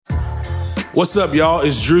What's up, y'all?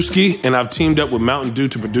 It's Drewski, and I've teamed up with Mountain Dew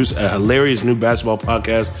to produce a hilarious new basketball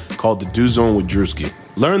podcast called The Dew Zone with Drewski.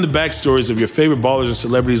 Learn the backstories of your favorite ballers and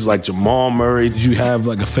celebrities like Jamal Murray. Did you have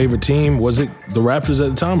like a favorite team? Was it the Raptors at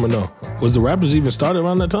the time or no? Was the Raptors even started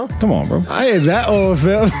around that time? Come on, bro. I ain't that old,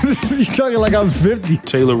 fam. You talking like I'm 50.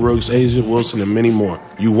 Taylor Rooks, Asia Wilson, and many more.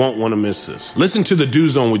 You won't want to miss this. Listen to The Dew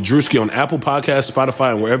Zone with Drewski on Apple Podcasts,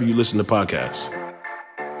 Spotify, and wherever you listen to podcasts.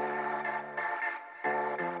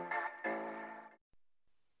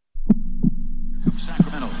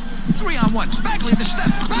 Sacramento. 3-on-1. Bagley the step.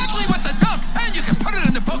 Bagley with the dunk. And you can put it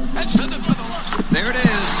in the book and send it to the left. There it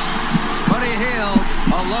is. Buddy Hield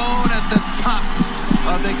alone at the top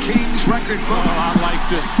of the Kings record book. Oh, I like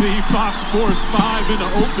to see Fox Sports 5 in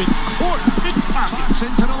the open court. Fox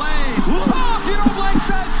into the lane. Oh, if you don't like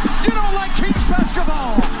that, you don't like Kings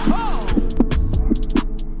basketball. Oh.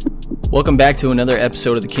 Welcome back to another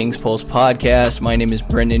episode of the Kings Pulse podcast. My name is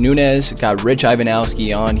Brendan Nunez. Got Rich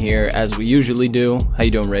Ivanowski on here as we usually do. How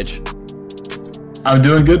you doing, Rich? I'm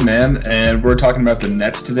doing good, man. And we're talking about the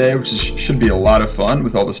Nets today, which should be a lot of fun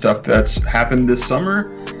with all the stuff that's happened this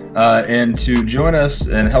summer. And to join us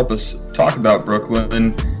and help us talk about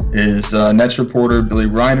Brooklyn is Nets reporter Billy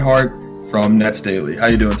Reinhart from Nets Daily. How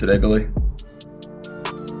you doing today, Billy?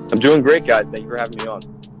 I'm doing great, guys. Thank you for having me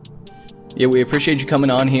on. Yeah, we appreciate you coming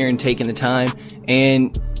on here and taking the time.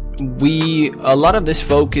 And a lot of this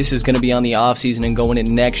focus is going to be on the offseason and going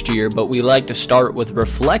into next year, but we like to start with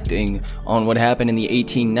reflecting on what happened in the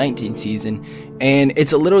 18-19 season. And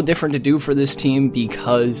it's a little different to do for this team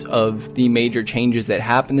because of the major changes that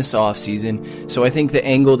happened this offseason. So I think the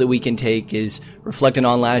angle that we can take is reflecting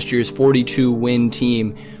on last year's 42-win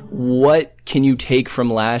team. What can you take from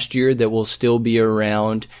last year that will still be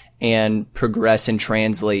around and progress and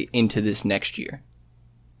translate into this next year?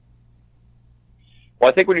 Well,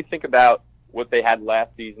 I think when you think about what they had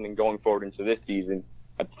last season and going forward into this season,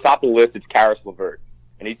 at the top of the list, it's Caris LeVert.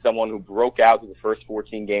 And he's someone who broke out in the first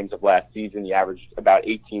 14 games of last season. He averaged about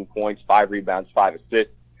 18 points, 5 rebounds, 5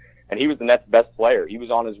 assists. And he was the Nets' best player. He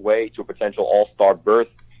was on his way to a potential all-star berth.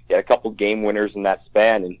 He had a couple game winners in that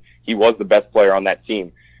span, and he was the best player on that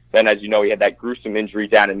team. Then, as you know, he had that gruesome injury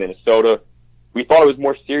down in Minnesota. We thought it was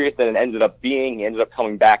more serious than it ended up being. He ended up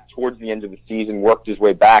coming back towards the end of the season, worked his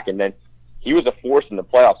way back, and then he was a force in the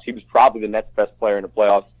playoffs. He was probably the Nets' best player in the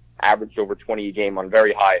playoffs, averaged over 20 a game on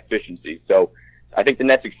very high efficiency. So I think the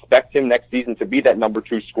Nets expect him next season to be that number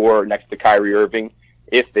 2 scorer next to Kyrie Irving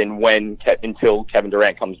until Kevin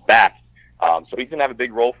Durant comes back. So he's going to have a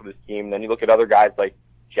big role for this team. Then you look at other guys like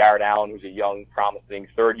Jarrett Allen, who's a young, promising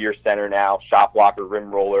third-year center now, shot blocker, rim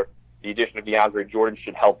roller. The addition of DeAndre Jordan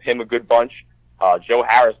should help him a good bunch. Joe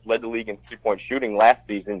Harris led the league in three-point shooting last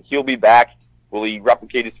season. He'll be back. Will he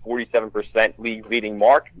replicate his 47% league-leading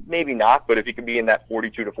mark? Maybe not, but if he can be in that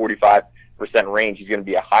 42 to 45% range, he's going to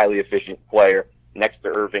be a highly efficient player next to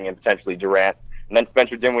Irving and potentially Durant. And then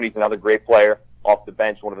Spencer Dinwiddie's another great player off the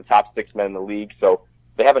bench, one of the top 6 men in the league. So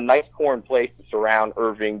they have a nice core in place to surround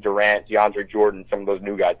Irving, Durant, DeAndre Jordan, some of those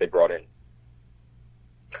new guys they brought in.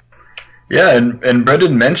 Yeah, and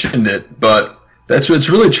Brendan mentioned it, but it's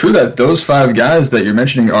really true that those 5 guys that you're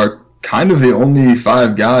mentioning are kind of the only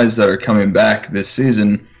 5 guys that are coming back this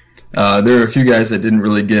season. There are a few guys that didn't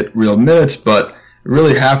really get real minutes, but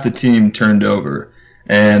really half the team turned over.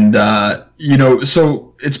 And,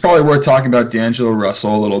 so it's probably worth talking about D'Angelo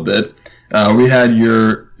Russell a little bit. We had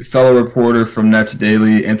your fellow reporter from Nets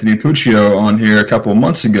Daily, Anthony Puccio, on here a couple of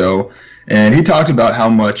months ago, and he talked about how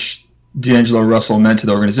much D'Angelo Russell meant to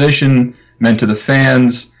the organization, meant to the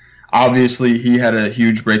fans. Obviously, he had a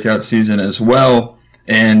huge breakout season as well,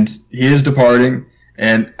 and he is departing.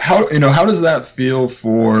 And how does that feel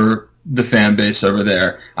for the fan base over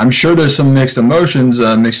there? I'm sure there's some mixed emotions,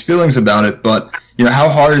 mixed feelings about it, but how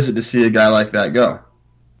hard is it to see a guy like that go?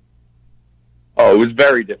 Oh, it was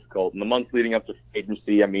very difficult. In the months leading up to free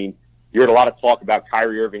agency, I mean, you heard a lot of talk about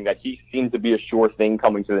Kyrie Irving, that he seemed to be a sure thing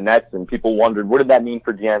coming to the Nets, and people wondered, what did that mean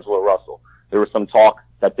for D'Angelo Russell? There was some talk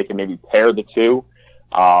that they could maybe pair the two.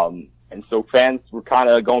 And so fans were kind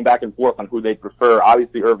of going back and forth on who they prefer.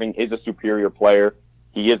 Obviously, Irving is a superior player.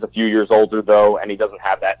 He is a few years older, though, and he doesn't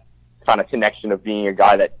have that kind of connection of being a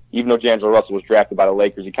guy that, even though D'Angelo Russell was drafted by the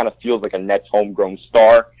Lakers, he kind of feels like a Nets homegrown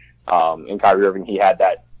star. In Kyrie Irving, he had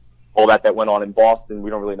all that went on in Boston. We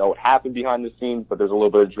don't really know what happened behind the scenes, but there's a little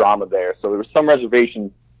bit of drama there. So there was some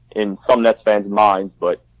reservation in some Nets fans' minds,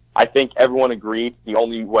 but I think everyone agreed the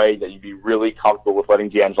only way that you'd be really comfortable with letting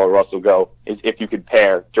D'Angelo Russell go is if you could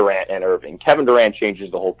pair Durant and Irving. Kevin Durant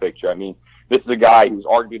changes the whole picture. I mean, this is a guy who's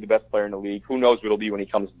arguably the best player in the league. Who knows what it'll be when he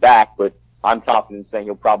comes back, but I'm confident in saying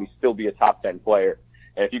he'll probably still be a top 10 player.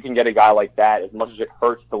 And if you can get a guy like that, as much as it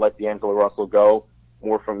hurts to let D'Angelo Russell go,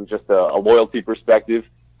 more from just a loyalty perspective,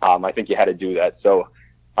 I think you had to do that. So,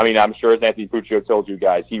 I mean, I'm sure as Anthony Puccio told you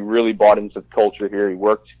guys, he really bought into the culture here. He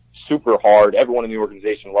worked super hard. Everyone in the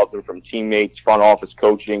organization loved him, from teammates, front office,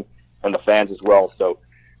 coaching, and the fans as well. So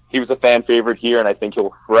he was a fan favorite here, and I think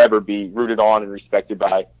he'll forever be rooted on and respected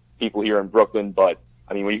by people here in Brooklyn. But,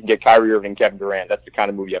 I mean, when you can get Kyrie Irving and Kevin Durant, that's the kind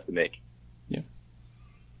of move you have to make. Yeah.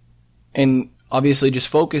 And obviously just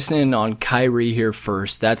focusing on Kyrie here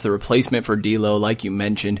first. That's the replacement for D'Lo, like you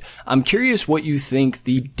mentioned. I'm curious what you think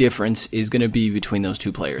the difference is going to be between those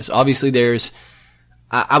two players. Obviously there's,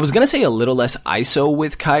 I was going to say a little less ISO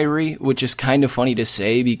with Kyrie, which is kind of funny to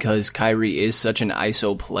say because Kyrie is such an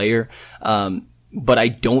ISO player. But I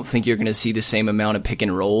don't think you're going to see the same amount of pick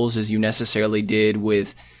and rolls as you necessarily did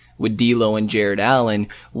with D'Lo and Jared Allen.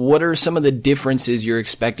 What are some of the differences you're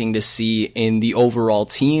expecting to see in the overall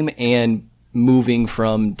team and moving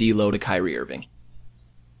from D'Lo to Kyrie Irving?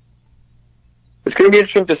 It's going to be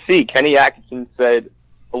interesting to see. Kenny Atkinson said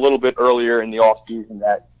a little bit earlier in the offseason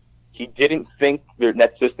that he didn't think their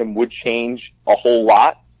net system would change a whole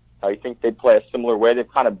lot. I think they'd play a similar way.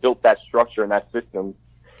 They've kind of built that structure and that system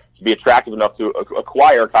to be attractive enough to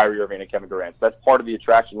acquire Kyrie Irving and Kevin Durant. So that's part of the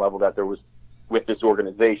attraction level that there was with this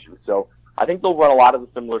organization. So I think they'll run a lot of the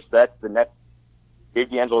similar sets. The Nets gave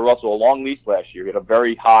D'Angelo Russell a long leash last year. He had a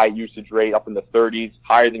very high usage rate, up in the 30s,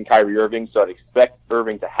 higher than Kyrie Irving. So I'd expect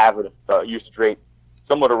Irving to have a usage rate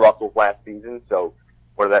similar to Russell's last season. So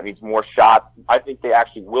whether that means more shots, I think they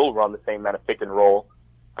actually will run the same amount of pick and roll.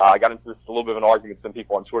 I got into this a little bit of an argument with some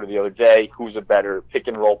people on Twitter the other day. Who's a better pick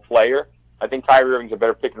and roll player? I think Kyrie Irving's a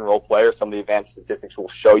better pick and roll player. Some of the advanced statistics will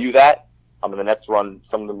show you that. And the Nets run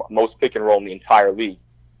some of the most pick and roll in the entire league.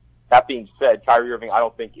 That being said, Kyrie Irving, I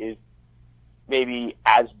don't think is maybe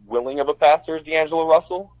as willing of a passer as D'Angelo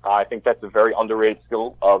Russell. I think that's a very underrated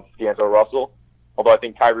skill of D'Angelo Russell. Although I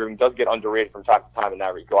think Kyrie Irving does get underrated from time to time in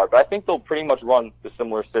that regard. But I think they'll pretty much run the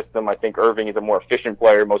similar system. I think Irving is a more efficient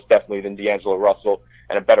player, most definitely, than D'Angelo Russell,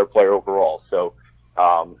 and a better player overall. So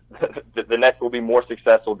the Nets will be more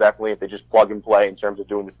successful, definitely, if they just plug and play in terms of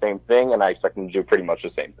doing the same thing, and I expect them to do pretty much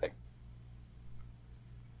the same thing.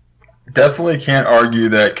 Definitely can't argue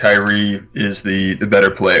that Kyrie is the better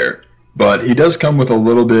player, but he does come with a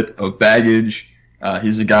little bit of baggage.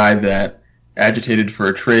 He's a guy that agitated for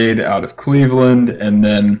a trade out of Cleveland, and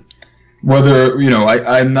then whether,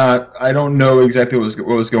 I don't know exactly what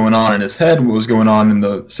was going on in his head, what was going on in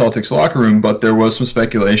the Celtics locker room, but there was some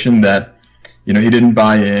speculation that, he didn't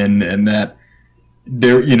buy in, and that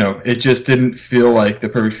there, it just didn't feel like the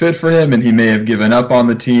perfect fit for him, and he may have given up on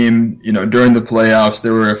the team. During the playoffs,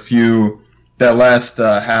 there were a few, that last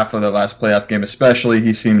half of the last playoff game especially,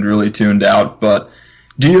 he seemed really tuned out. But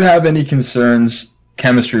do you have any concerns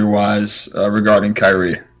chemistry-wise regarding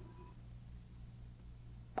Kyrie?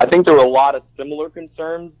 I think there were a lot of similar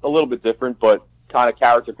concerns, a little bit different, but kind of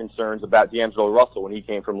character concerns about D'Angelo Russell when he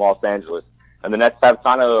came from Los Angeles. And the Nets have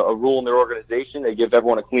kind of a rule in their organization. They give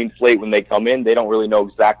everyone a clean slate when they come in. They don't really know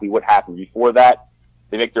exactly what happened before that.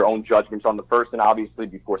 They make their own judgments on the person, obviously,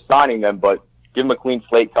 before signing them, but give them a clean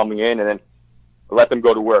slate coming in and then let them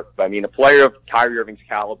go to work. But, I mean, a player of Kyrie Irving's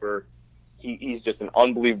caliber, he's just an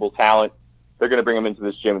unbelievable talent. They're going to bring him into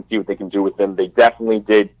this gym and see what they can do with him. They definitely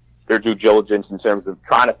did their due diligence in terms of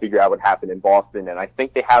trying to figure out what happened in Boston, and I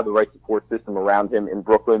think they have the right support system around him in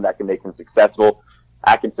Brooklyn that can make him successful.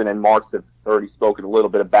 Atkinson and Marks have already spoken a little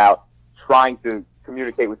bit about trying to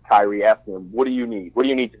communicate with Kyrie, asking him, what do you need? What do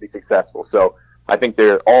you need to be successful? So I think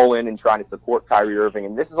they're all in and trying to support Kyrie Irving,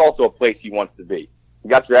 and this is also a place he wants to be. He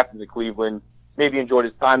got drafted to Cleveland, maybe enjoyed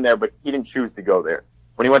his time there, but he didn't choose to go there.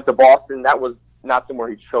 When he went to Boston, that was not somewhere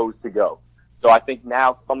he chose to go. So I think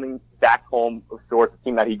now coming back home of sorts, a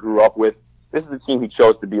team that he grew up with, this is a team he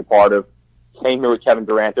chose to be a part of. Came here with Kevin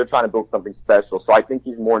Durant. They're trying to build something special. So I think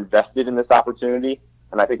he's more invested in this opportunity,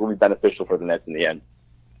 and I think it will be beneficial for the Nets in the end.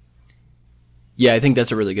 Yeah, I think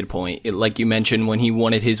that's a really good point. Like you mentioned, when he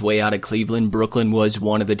wanted his way out of Cleveland, Brooklyn was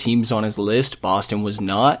one of the teams on his list. Boston was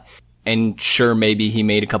not. And sure, maybe he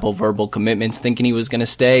made a couple verbal commitments thinking he was going to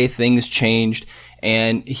stay. Things changed,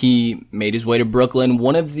 and he made his way to Brooklyn.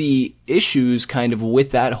 One of the issues kind of with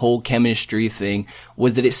that whole chemistry thing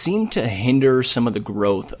was that it seemed to hinder some of the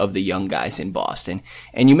growth of the young guys in Boston.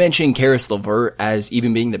 And you mentioned Caris LeVert as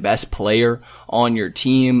even being the best player on your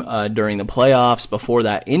team during the playoffs before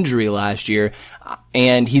that injury last year.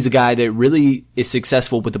 And he's a guy that really is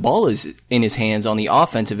successful with the ball in his hands on the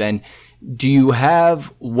offensive end. Do you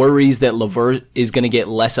have worries that LeVert is going to get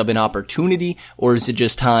less of an opportunity, or is it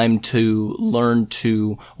just time to learn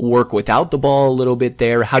to work without the ball a little bit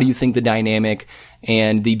there? How do you think the dynamic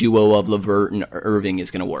and the duo of LeVert and Irving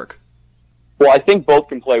is going to work? Well, I think both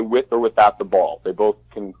can play with or without the ball. They both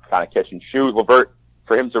can kind of catch and shoot. LeVert,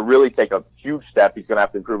 for him to really take a huge step, he's going to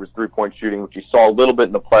have to improve his three-point shooting, which you saw a little bit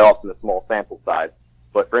in the playoffs in a small sample size.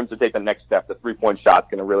 But for him to take the next step, the three-point shot's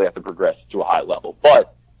going to really have to progress to a high level.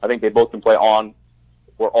 But I think they both can play on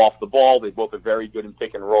or off the ball. They both are very good in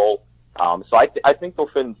pick and roll. So I think they'll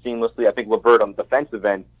fit in seamlessly. I think LeVert on the defensive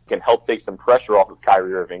end can help take some pressure off of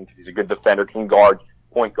Kyrie Irving because he's a good defender, can guard,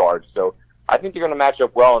 point guard. So I think they're going to match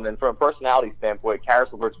up well. And then from a personality standpoint, Caris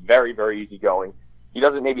LeVert's very, very easygoing. He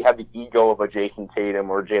doesn't maybe have the ego of a Jason Tatum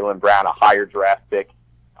or Jaylen Brown, a higher draft pick.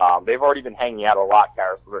 They've already been hanging out a lot,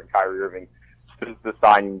 Caris LeVert and Kyrie Irving, since the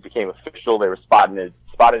signing became official. They were spotted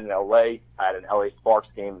in L.A. at an L.A. Sparks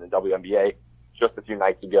game in the WNBA just a few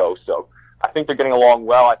nights ago. So I think they're getting along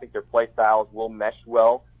well. I think their play styles will mesh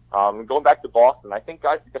well. And going back to Boston, I think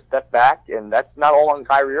guys took a step back, and that's not all on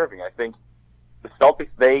Kyrie Irving. I think the Celtics,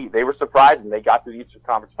 they were surprised, and they got to the Eastern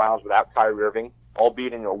Conference Finals without Kyrie Irving,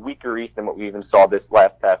 albeit in a weaker East than what we even saw this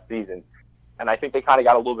past season. And I think they kind of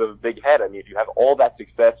got a little bit of a big head. I mean, if you have all that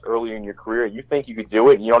success early in your career, you think you could do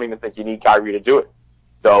it, and you don't even think you need Kyrie to do it.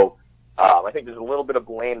 So I think there's a little bit of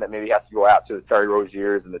blame that maybe has to go out to the Terry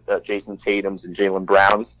Roziers and the Jason Tatums and Jaylen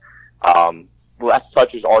Browns. Less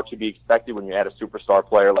touches are to be expected when you add a superstar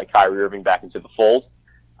player like Kyrie Irving back into the fold.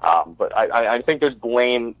 But I think there's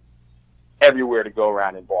blame everywhere to go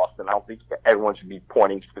around in Boston. I don't think everyone should be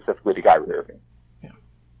pointing specifically to Kyrie Irving. Yeah.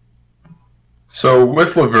 So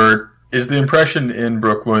with LeVert, is the impression in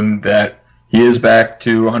Brooklyn that he is back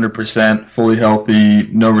to 100%, fully healthy,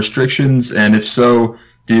 no restrictions? And if so,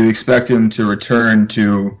 do you expect him to return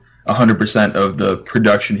to 100% of the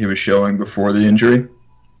production he was showing before the injury?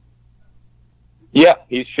 Yeah,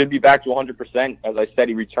 he should be back to 100%. As I said,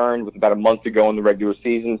 he returned with about a month to go in the regular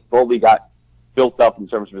season. Slowly got built up in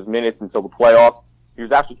terms of his minutes until the playoffs. He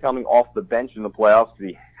was actually coming off the bench in the playoffs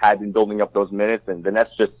because he had been building up those minutes, and the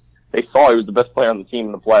Nets they saw he was the best player on the team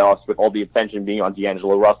in the playoffs with all the attention being on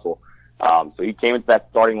D'Angelo Russell. So he came into that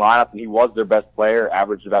starting lineup, and he was their best player,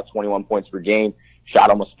 averaged about 21 points per game, shot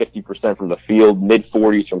almost 50% from the field,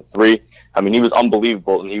 mid-40s from three. I mean, he was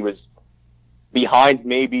unbelievable, and he was behind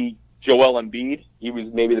maybe Joel Embiid. He was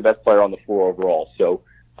maybe the best player on the floor overall. So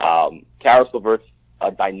Caris LeVert's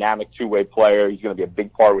a dynamic two-way player. He's going to be a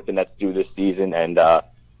big part of what the Nets do this season, and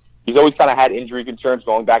he's always kind of had injury concerns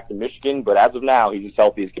going back to Michigan, but as of now, he's as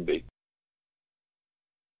healthy as can be.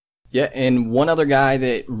 Yeah, and one other guy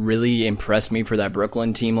that really impressed me for that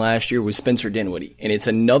Brooklyn team last year was Spencer Dinwiddie, and it's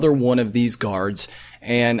another one of these guards,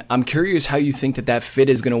 and I'm curious how you think that fit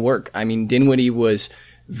is going to work. I mean, Dinwiddie was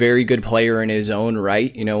very good player in his own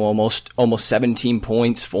right, almost 17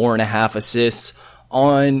 points, 4.5 assists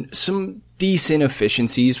on some decent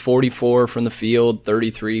efficiencies, 44 from the field,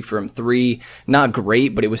 33 from three. Not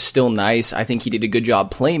great, but it was still nice. I think he did a good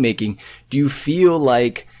job playmaking. Do you feel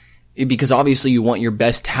like, because obviously you want your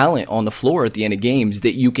best talent on the floor at the end of games,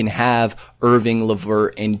 that you can have Irving,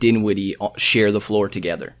 LeVert, and Dinwiddie share the floor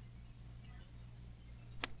together?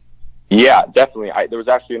 Yeah, definitely. There was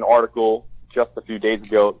actually an article just a few days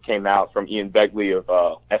ago that came out from Ian Begley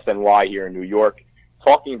of SNY here in New York,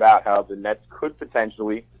 talking about how the Nets could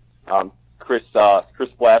potentially, Chris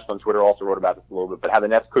Splash on Twitter also wrote about this a little bit, but how the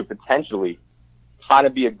Nets could potentially kind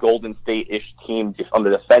of be a Golden State-ish team just on the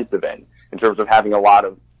defensive end in terms of having a lot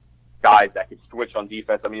of guys that could switch on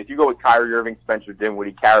defense. I mean, if you go with Kyrie Irving, Spencer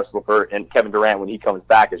Dinwiddie, Caris LeVert, and Kevin Durant when he comes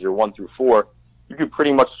back as your 1 through 4, you could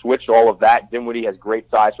pretty much switch all of that. Dinwiddie has great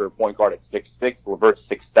size for a point guard at 6'6", LeVert's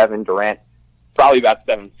 6'7", Durant probably about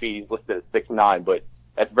 7 feet. He's listed at 6'9", but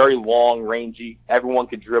that's very long, rangy. Everyone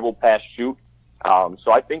could dribble, pass, shoot.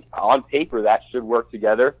 So I think on paper that should work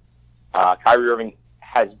together. Kyrie Irving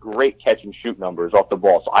has great catch and shoot numbers off the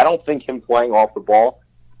ball, so I don't think him playing off the ball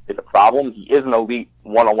is a problem. He is an elite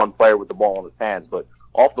one-on-one player with the ball in his hands, but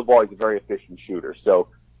off the ball he's a very efficient shooter. So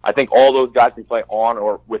I think all those guys can play on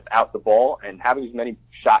or without the ball, and having as many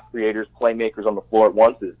shot creators, playmakers on the floor at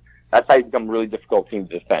once that's how you become a really difficult team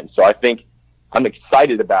to defend. So I think I'm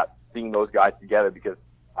excited about seeing those guys together because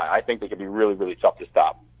I think they could be really, really tough to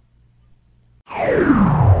stop.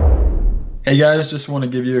 Hey guys, just want to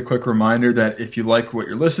give you a quick reminder that if you like what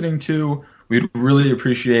you're listening to, we'd really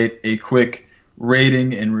appreciate a quick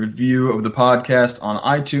rating and review of the podcast on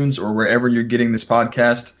iTunes or wherever you're getting this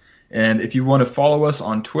podcast. And if you want to follow us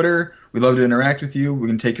on Twitter, we'd love to interact with you. We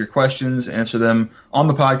can take your questions, answer them on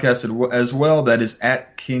the podcast as well. That is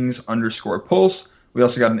at @Kings_Pulse. We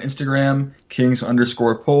also got an Instagram,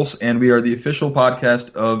 Kings_Pulse, and we are the official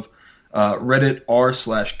podcast of Reddit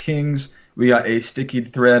r/Kings. We got a sticky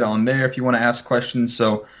thread on there if you want to ask questions.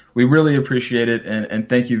 So we really appreciate it, and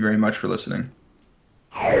thank you very much for listening.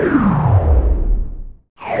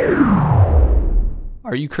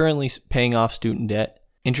 Are you currently paying off student debt?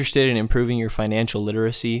 Interested in improving your financial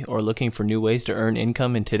literacy or looking for new ways to earn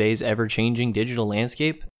income in today's ever-changing digital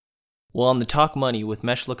landscape? Well, on the Talk Money with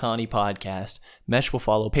Mesh Lakhani podcast, Mesh will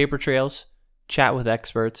follow paper trails, chat with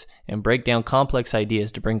experts, and break down complex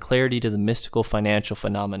ideas to bring clarity to the mystical financial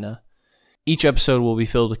phenomena. Each episode will be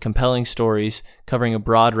filled with compelling stories covering a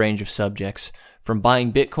broad range of subjects, from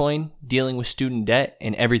buying Bitcoin, dealing with student debt,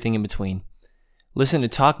 and everything in between. Listen to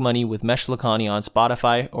Talk Money with Mesh Lakhani on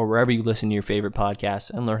Spotify or wherever you listen to your favorite podcasts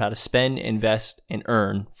and learn how to spend, invest, and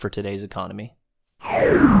earn for today's economy.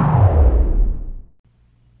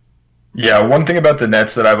 Yeah, one thing about the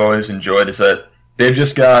Nets that I've always enjoyed is that they've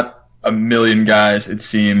just got a million guys, it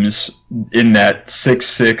seems, in that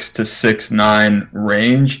 6'6" to 6'9"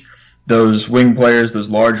 range. Those wing players, those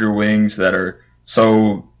larger wings that are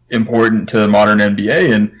so important to the modern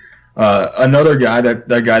NBA. And another guy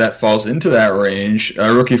that falls into that range,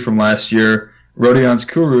 a rookie from last year, Rodions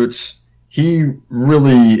Kurucs, he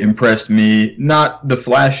really impressed me. Not the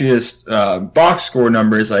flashiest box score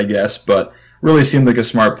numbers, I guess, but really seemed like a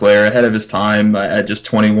smart player, ahead of his time at just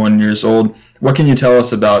 21 years old. What can you tell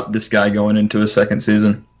us about this guy going into his second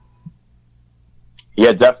season?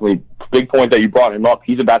 Yeah, definitely. Big point that you brought him up.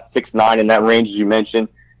 He's about 6'9" in that range, as you mentioned.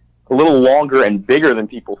 A little longer and bigger than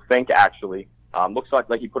people think, actually. Looks like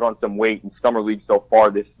he put on some weight in summer league so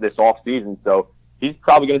far this off season. So he's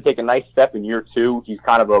probably going to take a nice step in year two. He's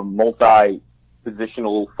kind of a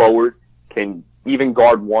multi-positional forward, can even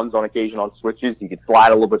guard ones on occasion on switches. He can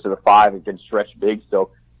slide a little bit to the 5 and can stretch big. So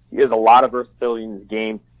he has a lot of versatility in his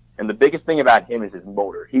game. And the biggest thing about him is his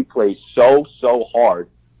motor. He plays so hard.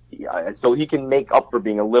 So he can make up for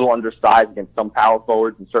being a little undersized against some power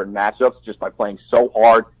forwards in certain matchups just by playing so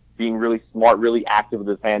hard, being really smart, really active with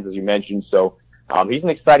his hands, as you mentioned. So he's an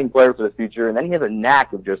exciting player for the future. And then he has a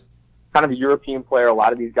knack of just kind of a European player. A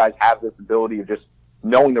lot of these guys have this ability of just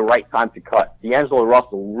knowing the right time to cut. D'Angelo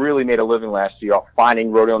Russell really made a living last year off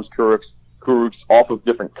finding Rodions Kurucs off of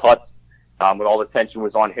different cuts when all the attention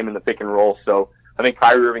was on him in the pick and roll. So I think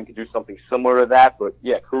Kyrie Irving could do something similar to that. But,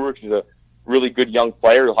 yeah, Kurucs is a really good young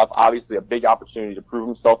player. He'll have obviously a big opportunity to prove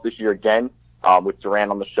himself this year again with Durant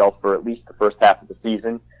on the shelf for at least the first half of the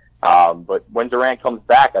season. But when Durant comes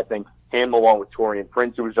back, I think him along with Taurean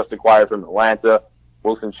Prince, who was just acquired from Atlanta,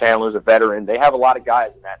 Wilson Chandler's a veteran. They have a lot of guys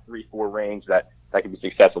in that 3-4 range that could be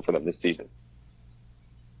successful for them this season.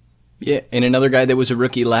 Yeah, and another guy that was a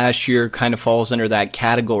rookie last year kind of falls under that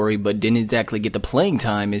category but didn't exactly get the playing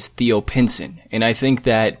time is Theo Pinson. And I think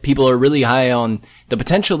that people are really high on the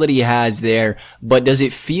potential that he has there, but does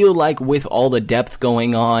it feel like with all the depth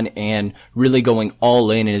going on and really going all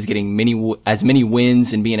in and is getting as many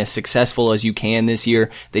wins and being as successful as you can this year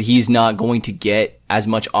that he's not going to get as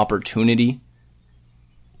much opportunity?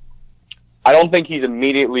 I don't think he's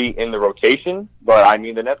immediately in the rotation, but I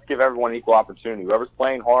mean, the Nets give everyone equal opportunity. Whoever's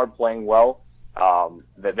playing hard, playing well,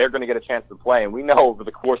 that they're going to get a chance to play. And we know over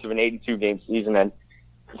the course of an 82-game season and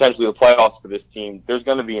potentially the playoffs for this team, there's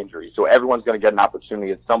going to be injuries. So everyone's going to get an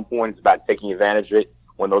opportunity at some point. It's about taking advantage of it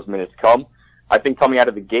when those minutes come. I think coming out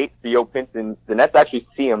of the gate, Theo Pinson, the Nets actually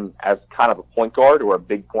see him as kind of a point guard or a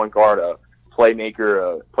big point guard, a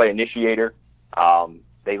playmaker, a play initiator.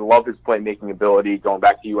 They love his playmaking ability. Going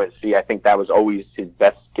back to UNC, I think that was always his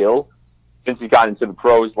best skill. Since he got into the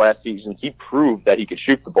pros last season, he proved that he could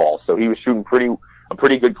shoot the ball. So he was shooting a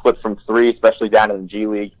pretty good clip from three, especially down in the G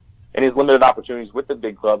League. In his limited opportunities with the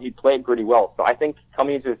big club, he played pretty well. So I think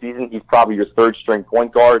coming into the season, he's probably your third string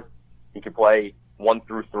point guard. He could play 1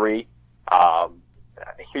 through 3.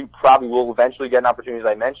 He probably will eventually get an opportunity, as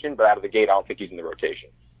I mentioned, but out of the gate, I don't think he's in the rotation.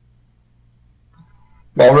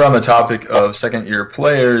 While we're on the topic of second-year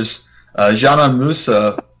players, Dzanan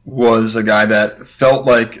Musa was a guy that felt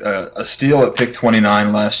like a steal at pick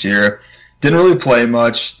 29 last year. Didn't really play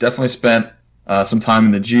much. Definitely spent some time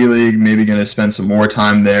in the G League. Maybe going to spend some more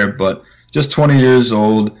time there. But just 20 years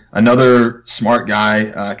old. Another smart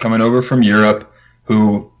guy coming over from Europe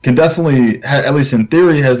who can definitely, at least in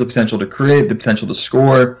theory, has the potential to create, the potential to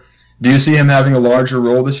score. Do you see him having a larger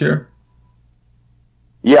role this year?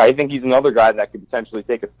 Yeah, I think he's another guy that could potentially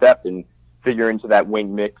take a step and figure into that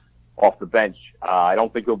wing mix off the bench. I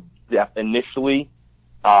don't think he'll initially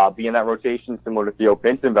be in that rotation similar to Theo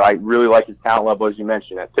Pinson, but I really like his talent level, as you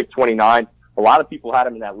mentioned. At pick 29, a lot of people had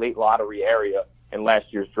him in that late lottery area in last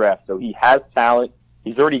year's draft. So he has talent.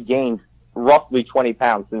 He's already gained roughly 20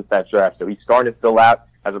 pounds since that draft. So he's starting to fill out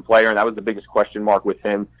as a player, and that was the biggest question mark with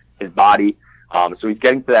him, his body. So he's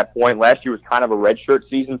getting to that point. Last year was kind of a redshirt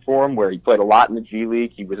season for him, where he played a lot in the G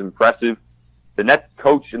League. He was impressive. The Nets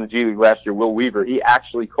coach in the G League last year, Will Weaver, he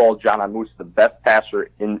actually called John Amuse the best passer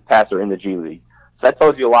in the G League. So that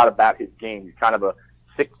tells you a lot about his game. He's kind of a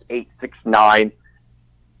 6'8", 6'9"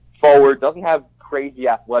 forward. Doesn't have crazy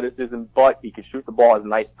athleticism, but he can shoot the ball, has a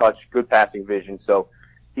nice touch, good passing vision. So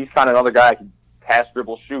he's kind of another guy that can pass,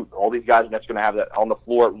 dribble, shoot. All these guys are Nets going to have that on the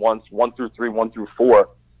floor at once, 1 through 3, 1 through 4,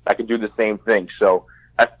 that can do the same thing. So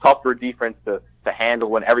that's tough for defense to handle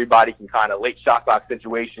when everybody can kind of late shot clock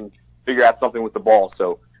situations figure out something with the ball.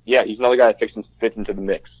 So, yeah, he's another guy that fits into the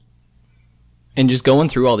mix. And just going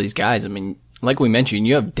through all these guys, I mean, like we mentioned,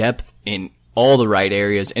 you have depth in all the right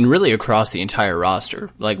areas and really across the entire roster.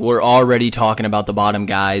 Like, we're already talking about the bottom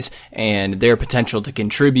guys and their potential to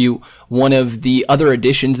contribute. One of the other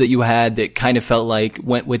additions that you had that kind of felt like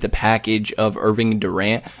went with the package of Irving and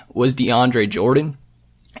Durant was DeAndre Jordan.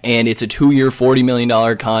 And it's a 2-year, $40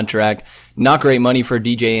 million contract. Not great money for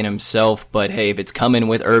DJ and himself, but hey, if it's coming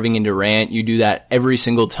with Irving and Durant, you do that every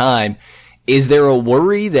single time. Is there a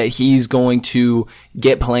worry that he's going to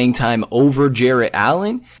get playing time over Jarrett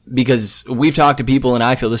Allen? Because we've talked to people, and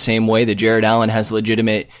I feel the same way, that Jarrett Allen has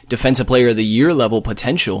legitimate Defensive Player of the Year level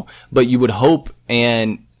potential, but you would hope,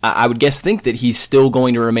 and I would guess think, that he's still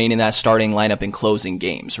going to remain in that starting lineup and closing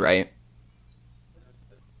games, right?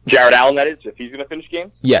 Jarrett Allen, that is, if he's going to finish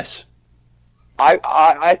games? Yes.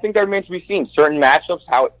 I think that remains to be seen. Certain matchups,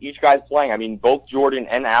 how each guy's playing. I mean, both Jordan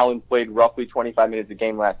and Allen played roughly 25 minutes a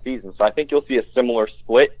game last season, so I think you'll see a similar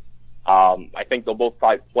split. I think they'll both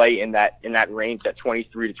probably play in that range, that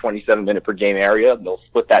 23 to 27 minute per game area. They'll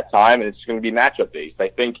split that time, and it's going to be matchup based. I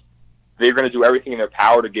think they're going to do everything in their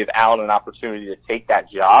power to give Allen an opportunity to take that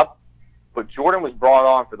job. But Jordan was brought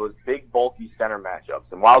on for those big, bulky center matchups.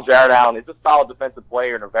 And while Jarrett Allen is a solid defensive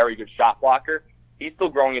player and a very good shot blocker, he's still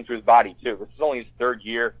growing into his body too. This is only his third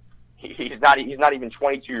year. He's not even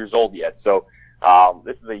 22 years old yet. So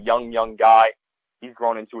this is a young guy. He's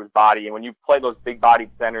grown into his body. And when you play those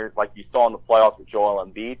big-bodied centers like you saw in the playoffs with Joel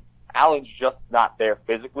Embiid, Allen's just not there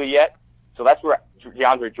physically yet. So that's where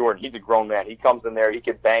DeAndre Jordan, he's a grown man. He comes in there. He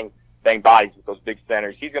can bang bodies with those big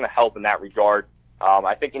centers. He's going to help in that regard.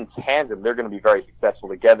 I think in tandem, they're going to be very successful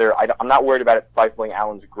together. I'm not worried about it stifling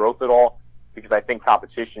Allen's growth at all, because I think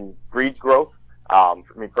competition breeds growth,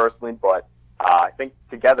 for me personally, but I think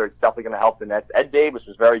together it's definitely going to help the Nets. Ed Davis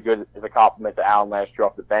was very good as a compliment to Allen last year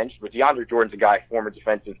off the bench, but DeAndre Jordan's a guy, former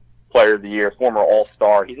Defensive Player of the Year, former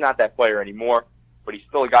All-Star. He's not that player anymore, but he's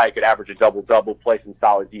still a guy who could average a double-double, play some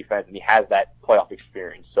solid defense, and he has that playoff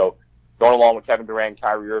experience. So going along with Kevin Durant and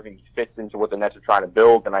Kyrie Irving, he fits into what the Nets are trying to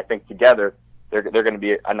build, and I think together they're going to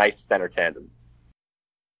be a nice center tandem.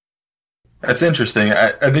 That's interesting.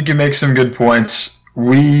 I think you make some good points.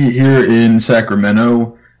 We here in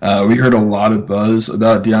Sacramento, we heard a lot of buzz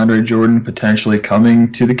about DeAndre Jordan potentially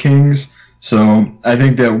coming to the Kings. So I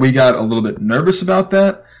think that we got a little bit nervous about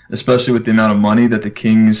that, especially with the amount of money that the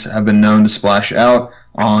Kings have been known to splash out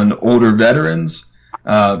on older veterans.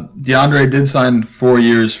 DeAndre did sign 4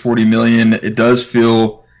 years, $40 million. It does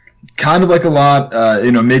feel kind of like a lot.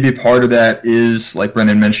 Maybe part of that is, like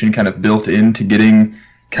Brendan mentioned, kind of built into getting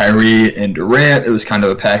Kyrie and Durant. It was kind of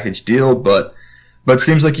a package deal, but it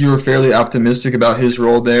seems like you were fairly optimistic about his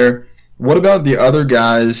role there. What about the other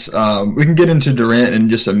guys? We can get into Durant in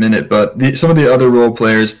just a minute, but some of the other role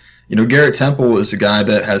players, Garrett Temple is a guy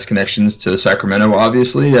that has connections to Sacramento,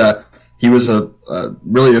 obviously. He was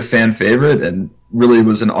really a fan favorite and really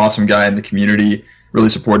was an awesome guy in the community, really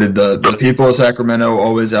supported the people of Sacramento,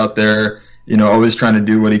 always out there, always trying to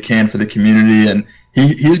do what he can for the community. And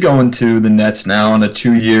he's going to the Nets now on a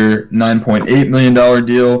 2-year, $9.8 million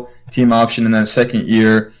deal, team option in that second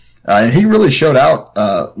year. And he really showed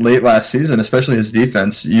out late last season, especially his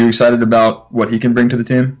defense. You excited about what he can bring to the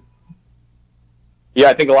team? Yeah,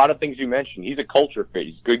 I think a lot of things you mentioned. He's a culture fit.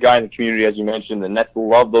 He's a good guy in the community, as you mentioned. The Nets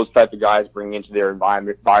love those type of guys bringing into their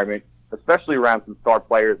environment, especially around some star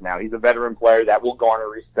players now. He's a veteran player that will garner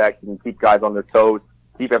respect and keep guys on their toes,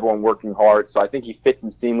 keep everyone working hard. So I think he fits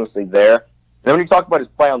in seamlessly there. And then when you talk about his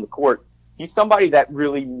play on the court, he's somebody that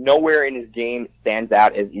really nowhere in his game stands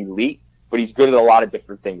out as elite, but he's good at a lot of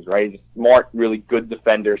different things, right? He's a smart, really good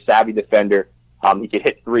defender, savvy defender. He can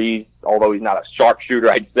hit threes, although he's not a sharpshooter,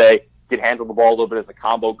 I'd say. He can handle the ball a little bit as a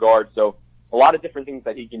combo guard. So a lot of different things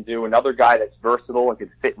that he can do. Another guy that's versatile and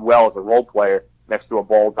can fit well as a role player next to a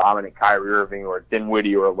ball-dominant Kyrie Irving or a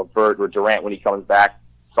Dinwiddie or a LeVert or Durant when he comes back.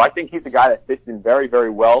 So I think he's a guy that fits in very, very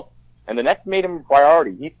well. And the Nets made him a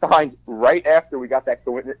priority. He signed right after we got that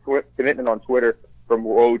commitment on Twitter from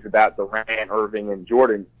Woj about Durant, Irving, and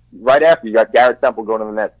Jordan. Right after, you got Garrett Temple going to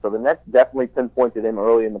the Nets. So the Nets definitely pinpointed him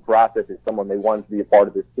early in the process as someone they wanted to be a part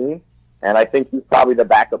of this team. And I think he's probably the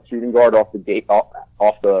backup shooting guard off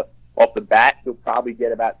the bat. He'll probably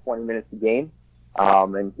get about 20 minutes a game.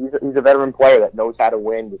 And he's a veteran player that knows how to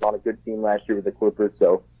win. Was on a good team last year with the Clippers,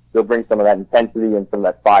 so he'll bring some of that intensity and some of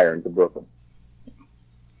that fire into Brooklyn.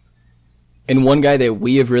 And one guy that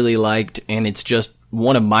we have really liked, and it's just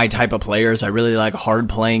one of my type of players. I really like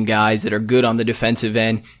hard-playing guys that are good on the defensive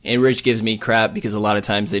end. And Rich gives me crap because a lot of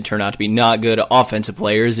times they turn out to be not good offensive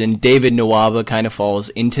players. And David Nwaba kind of falls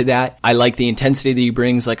into that. I like the intensity that he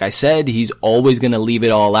brings. Like I said, he's always going to leave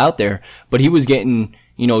it all out there. But he was getting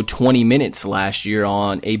 20 minutes last year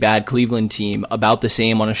on a bad Cleveland team, about the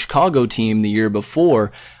same on a Chicago team the year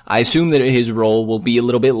before. I assume that his role will be a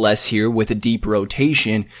little bit less here with a deep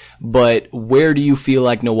rotation, but where do you feel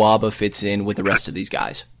like Nwaba fits in with the rest of these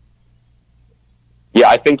guys? Yeah,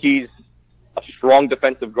 I think he's a strong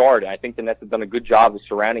defensive guard. I think the Nets have done a good job of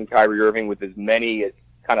surrounding Kyrie Irving with as many as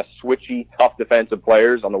kind of switchy, tough defensive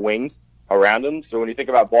players on the wings around him. So when you think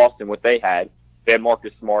about Boston, what they had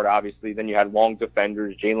Marcus Smart, obviously. Then you had long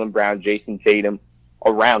defenders, Jaylen Brown, Jason Tatum,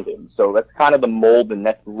 around him. So that's kind of the mold the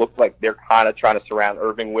Nets look like they're kind of trying to surround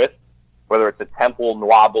Irving with, whether it's a Temple,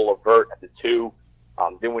 Nwaba, LeVert at the 2.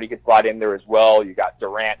 Then when he could slide in there as well, you got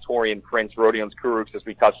Durant, Taurean Prince, Rodion Kurucs, as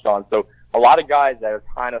we touched on. So a lot of guys that are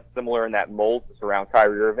kind of similar in that mold to surround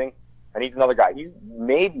Kyrie Irving. And he's another guy. He's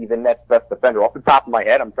maybe the Nets' best defender. Off the top of my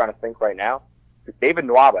head, I'm trying to think right now. David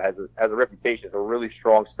Nwaba has a reputation as a really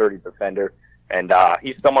strong, sturdy defender. And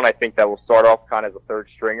he's someone I think that will start off kind of as a third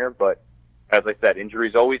stringer. But as I said,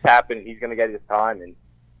 injuries always happen, and he's going to get his time. And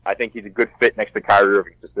I think he's a good fit next to Kyrie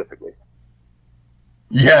Irving specifically.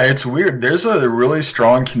 Yeah, it's weird. There's a really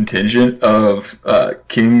strong contingent of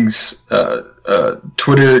Kings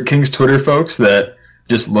Twitter folks that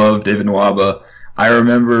just love David Nwaba. I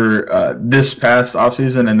remember this past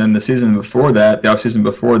offseason and then the season before that, the offseason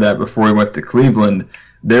before that, before he went to Cleveland,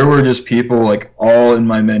 there were just people like all in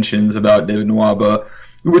my mentions about David Nwaba,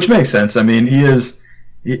 which makes sense. I mean, he's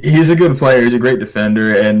a good player. He's a great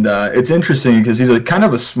defender, and it's interesting because he's a kind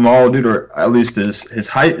of a small dude, or at least his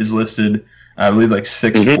height is listed, I believe, like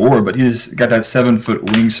 6'4", but he's got that 7-foot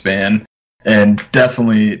wingspan, and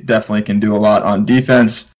definitely can do a lot on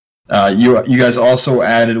defense. You guys also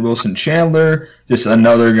added Wilson Chandler, just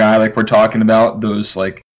another guy like we're talking about,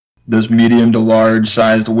 those medium to large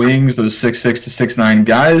sized wings, those 6'6" to 6'9"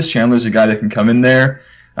 guys. Chandler's a guy that can come in there,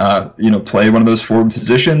 play one of those forward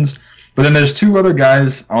positions. But then there's two other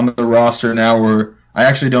guys on the roster now where I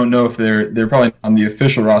actually don't know if they're probably on the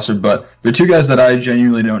official roster, but they're two guys that I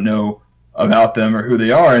genuinely don't know about them or who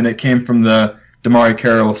they are, and it came from the DeMarre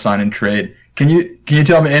Carroll sign and trade. Can you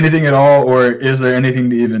tell me anything at all, or is there anything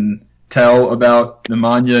to even tell about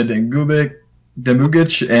Nemanja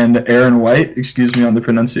Demugic and Aaron White? Excuse me on the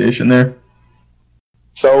pronunciation there.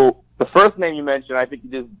 So the first name you mentioned, I think he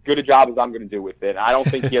did as good a job as I'm going to do with it. I don't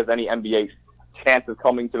think he has any NBA chance of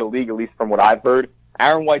coming to the league, at least from what I've heard.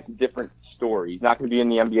 Aaron White's a different story. He's not going to be in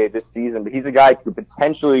the NBA this season, but he's a guy who could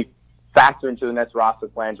potentially factor into the Nets roster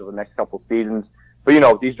plans over the next couple of seasons.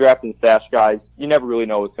 But, these draft and stash guys, you never really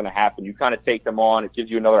know what's going to happen. You kind of take them on. It gives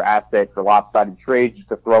you another asset for lopsided trades just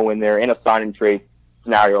to throw in there in a sign and trade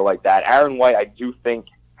scenario like that. Aaron White, I do think,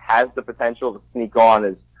 has the potential to sneak on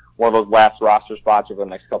as one of those last roster spots over the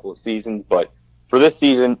next couple of seasons. But for this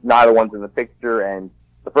season, neither one's in the picture. And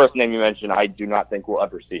the first name you mentioned, I do not think we'll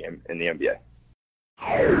ever see him in the NBA.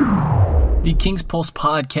 The Kings Pulse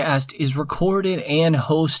podcast is recorded and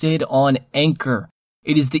hosted on Anchor.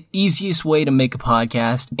 It is the easiest way to make a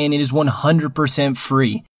podcast, and it is 100%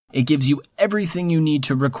 free. It gives you everything you need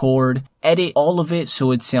to record, edit all of it so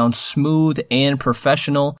it sounds smooth and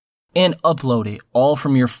professional, and upload it all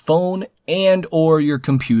from your phone and or your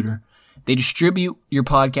computer. They distribute your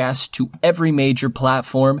podcast to every major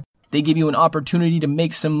platform. They give you an opportunity to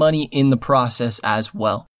make some money in the process as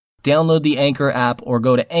well. Download the Anchor app or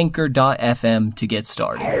go to anchor.fm to get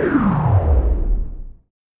started.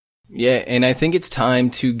 Yeah, and I think it's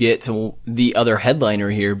time to get to the other headliner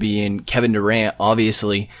here being Kevin Durant.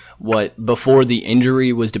 Obviously, before the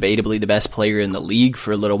injury was debatably the best player in the league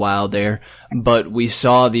for a little while there, but we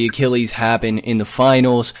saw the Achilles happen in the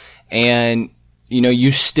finals, and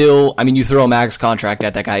you throw a max contract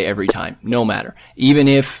at that guy every time, no matter. Even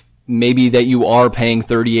if maybe that you are paying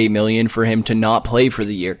 $38 million for him to not play for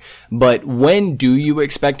the year. But when do you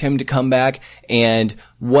expect him to come back, and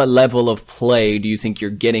what level of play do you think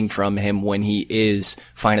you're getting from him when he is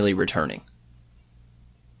finally returning?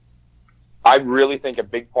 I really think a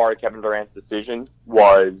big part of Kevin Durant's decision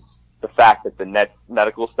was the fact that the Nets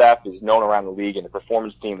medical staff is known around the league and the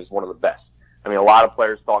performance team is one of the best. I mean, a lot of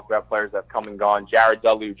players talk about players that have come and gone. Jared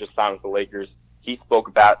Dudley, who just signed with the Lakers, he spoke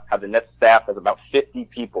about how the Nets staff has about 50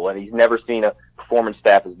 people, and he's never seen a performance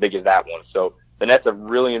staff as big as that one. So the Nets have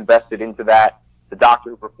really invested into that. The doctor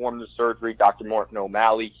who performed the surgery, Dr. Morton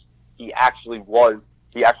O'Malley, he actually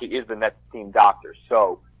is the Nets team doctor.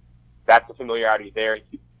 So that's a familiarity there.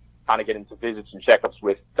 You kind of get into visits and checkups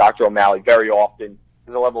with Dr. O'Malley very often.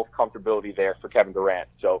 There's a level of comfortability there for Kevin Durant.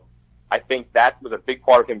 So I think that was a big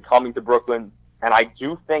part of him coming to Brooklyn, and I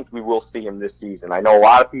do think we will see him this season. I know a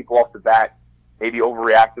lot of people off the bat maybe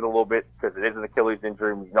overreacted a little bit because it is an Achilles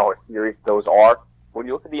injury, and we know how serious those are. When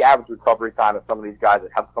you look at the average recovery time of some of these guys that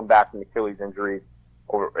have come back from Achilles injuries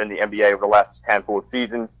in the NBA over the last handful of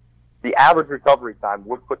seasons, the average recovery time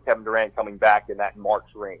would put Kevin Durant coming back in that March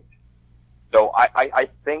range. So I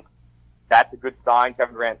think that's a good sign.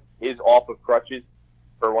 Kevin Durant is off of crutches.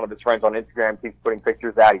 For one of his friends on Instagram, keeps putting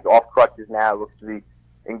pictures out. He's off crutches now. Looks to be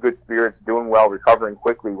in good spirits, doing well, recovering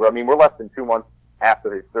quickly. I mean, we're less than 2 months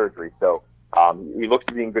after his surgery, so he looks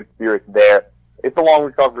to be in good spirits there. It's a long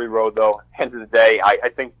recovery road, though. At the end of the day, I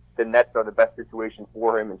think the Nets are the best situation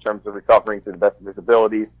for him in terms of recovering to the best of his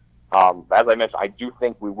abilities. As I mentioned, I do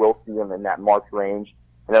think we will see him in that March range.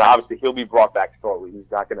 And then obviously he'll be brought back slowly.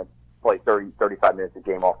 He's not going to play 30, 35 minutes a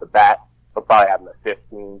game off the bat. He'll probably have him at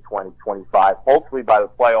 15, 20, 25. Hopefully by the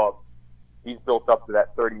playoffs, he's built up to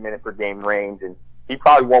that 30-minute per game range, and he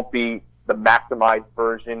probably won't be the maximized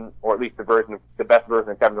version, or at least the best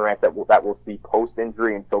version of Kevin Durant that we'll see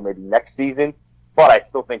post-injury until maybe next season. But I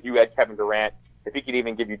still think you had Kevin Durant, if he could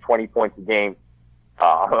even give you 20 points a game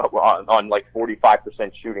on like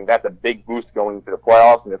 45% shooting, that's a big boost going into the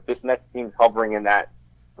playoffs. And if this Nets team's hovering in that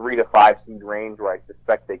 3 to 5 seed range where I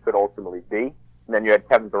suspect they could ultimately be, and then you had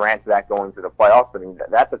Kevin Durant to that going to the playoffs. I mean,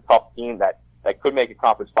 that's a tough team that could make a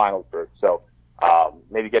conference finals berth. So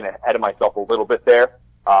maybe getting ahead of myself a little bit there.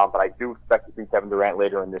 But I do expect to see Kevin Durant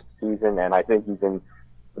later in this season, and I think he's in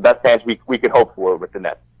the best hands we could hope for with the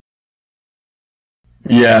Nets.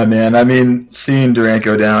 Yeah, man. I mean, seeing Durant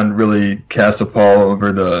go down really cast a pall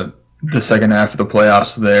over the second half of the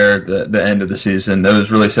playoffs there, the end of the season. That was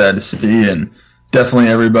really sad to see, and definitely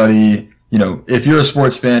everybody, if you're a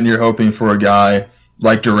sports fan, you're hoping for a guy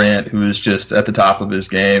like Durant who is just at the top of his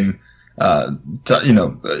game, one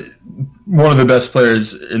of the best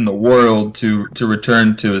players in the world to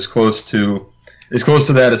return to as close to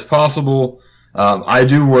that as possible. I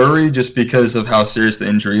do worry just because of how serious the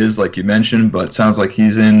injury is, like you mentioned, but it sounds like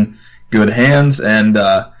he's in good hands. And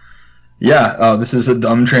this is a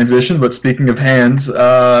dumb transition, but speaking of hands,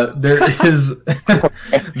 there's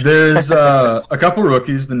a couple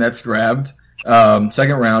rookies the Nets grabbed,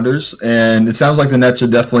 second rounders, and it sounds like the Nets are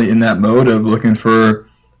definitely in that mode of looking for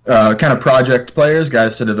kind of project players,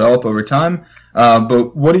 guys to develop over time.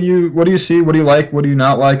 But what do you see? What do you like? What do you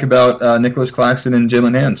not like about Nicholas Claxton and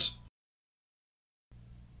Jalen Hands?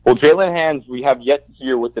 Well, Jalen Hands, we have yet to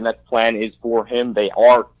hear what the Nets' plan is for him. They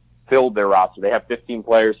are filled their roster. They have 15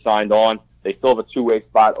 players signed on. They still have a two-way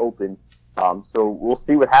spot open. So we'll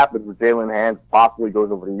see what happens with Jalen Hands. Possibly goes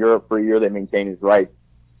over to Europe for a year. They maintain his rights.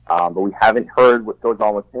 But we haven't heard what goes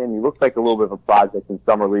on with him. He looks like a little bit of a project in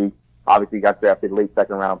Summer League. Obviously, he got drafted late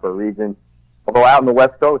second round for a reason. Although out on the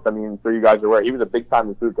West Coast, I mean, I'm sure you guys are aware, he was a big-time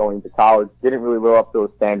recruit going into college. Didn't really live up to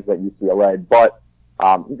those standards at UCLA. But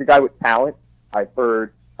he's a guy with talent. I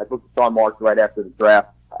spoke to Sean Marks right after the draft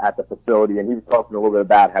at the facility, and he was talking a little bit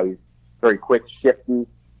about how he's very quick, shifty.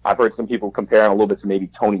 I've heard some people compare him a little bit to maybe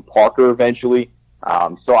Tony Parker eventually.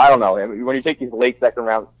 So I don't know. I mean, when you take these late second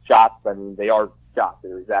round shots, I mean, they are shots.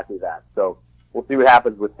 They're exactly that. So we'll see what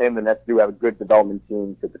happens with him. The Nets do have a good development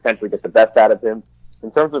team to potentially get the best out of him. In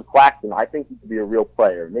terms of Claxton, I think he could be a real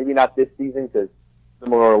player. Maybe not this season because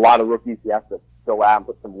similar to a lot of rookies, he has to go out and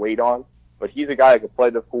put some weight on. But he's a guy that could play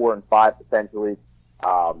the 4 and 5 potentially.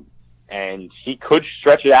 And he could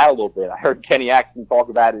stretch it out a little bit. I heard Kenny Atkinson talk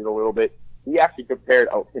about it a little bit. He actually compared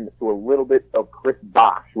him to a little bit of Chris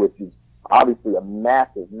Bosh, which is obviously a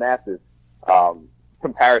massive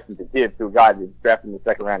comparison to give to a guy that's drafted in the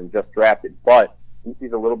second round and just drafted. But he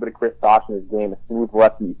sees a little bit of Chris Bosh in his game, a smooth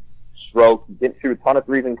lefty stroke. He didn't shoot a ton of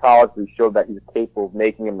threes in college, but he showed that he was capable of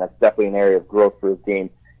making them. That's definitely an area of growth for his game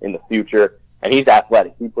in the future. And he's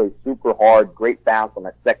athletic. He plays super hard, great bounce on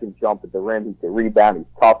that second jump at the rim. He can rebound. He's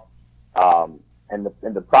tough. And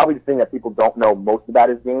the probably the thing that people don't know most about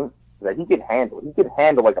his game is that he can handle. He can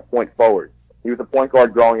handle like a point forward. He was a point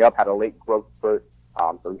guard growing up, had a late growth spurt.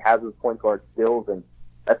 So he has his point guard skills, and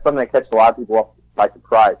that's something that catches a lot of people off by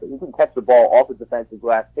surprise. So he can catch the ball off the defensive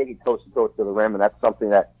glass, take it coast to coast to the rim, and that's something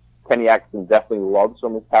that Kenny Atkinson definitely loves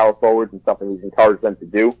from his power forwards and something he's encouraged them to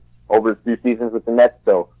do. over his few seasons with the Nets.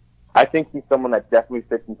 So I think he's someone that definitely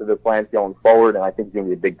fits into their plans going forward, and I think he's going to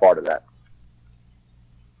be a big part of that.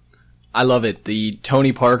 I love it. The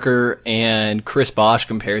Tony Parker and Chris Bosh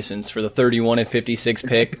comparisons for the 31 and 56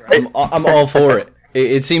 pick. I'm all for it.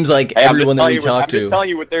 It seems like everyone that we talk to. I'm just telling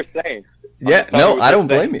you what they're saying. Yeah, no, I don't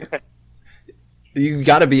blame you. You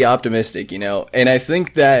got to be optimistic, And I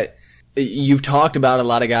think that you've talked about a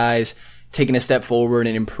lot of guys taking a step forward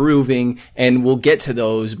and improving, and we'll get to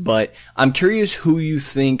those, but I'm curious who you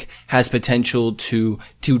think has potential to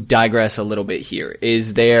digress a little bit here.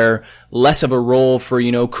 Is there less of a role for,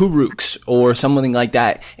 Kurucs or something like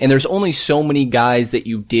that? And there's only so many guys that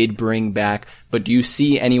you did bring back, but do you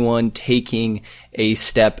see anyone taking a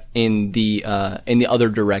step in the other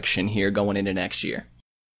direction here going into next year?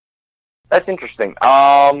 That's interesting.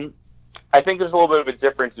 I think there's a little bit of a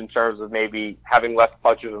difference in terms of maybe having less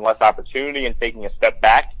touches and less opportunity and taking a step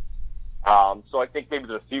back. So I think maybe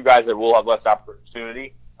there's a few guys that will have less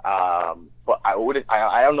opportunity. But I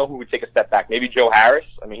don't know who would take a step back. Maybe Joe Harris.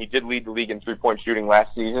 I mean, he did lead the league in 3-point shooting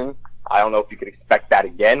last season. I don't know if you could expect that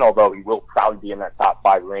again, although he will probably be in that top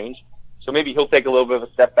 5 range. So maybe he'll take a little bit of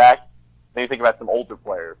a step back. Then you think about some older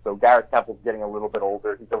players. So Garrett Temple's getting a little bit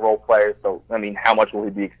older. He's a role player. So, I mean, how much will he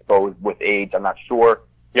be exposed with age? I'm not sure.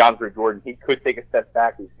 DeAndre Jordan, he could take a step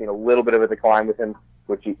back. We've seen a little bit of a decline with him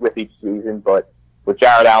with each season, but with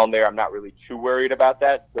Jared Allen there, I'm not really too worried about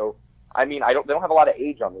that. So, I mean, they don't have a lot of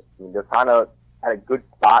age on this team. They're kind of at a good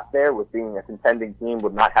spot there with being a contending team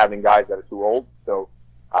with not having guys that are too old. So,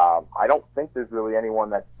 I don't think there's really anyone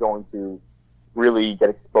that's going to really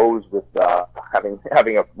get exposed with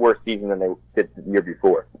having a worse season than they did the year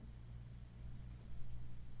before.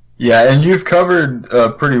 Yeah, and you've covered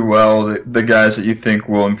pretty well the guys that you think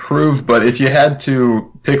will improve. But if you had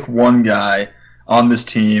to pick one guy on this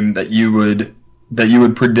team that you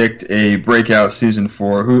would predict a breakout season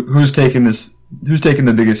for, who's taking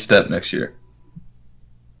the biggest step next year?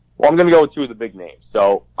 Well, I'm going to go with 2 of the big names.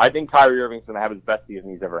 So I think Kyrie Irving's going to have his best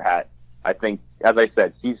season he's ever had. I think, as I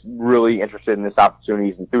said, he's really interested in this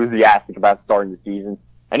opportunity. He's enthusiastic about starting the season.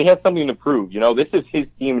 And he has something to prove. This is his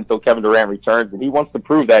team until Kevin Durant returns, and he wants to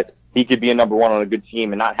prove that he could be a number 1 on a good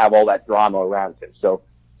team and not have all that drama around him. So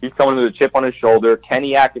he's coming with a chip on his shoulder.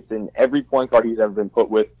 Kenny Atkinson, every point guard he's ever been put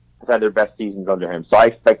with, has had their best seasons under him. So I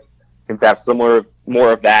expect him to have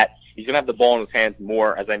more of that. He's going to have the ball in his hands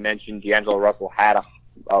more. As I mentioned, D'Angelo Russell had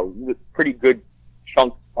a pretty good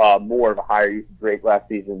chunk more of a higher usage rate last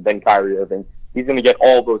season than Kyrie Irving. He's going to get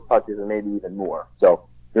all those touches and maybe even more. So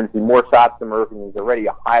you're going to see more shots from Irving. He's already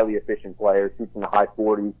a highly efficient player, shoots in the high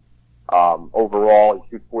 40s. Overall, he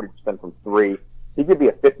shoots 40% from 3. He could be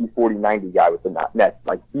a 50, 40, 90 guy with the Nets.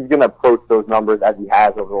 Like, he's going to approach those numbers as he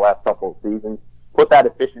has over the last couple of seasons. Put that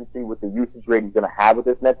efficiency with the usage rate he's going to have with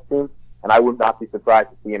this Nets team, and I would not be surprised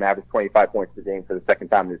to see him average 25 points per game for the second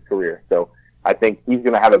time in his career. So I think he's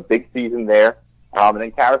going to have a big season there. And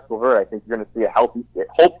then Caris LeVert, I think you're going to see a healthy,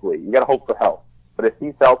 hopefully, you got to hope for health. But if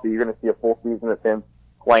he's healthy, you're going to see a full season of him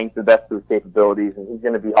playing to the best of his capabilities, and he's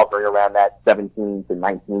going to be hovering around that 17 to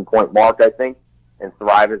 19 point mark, I think, and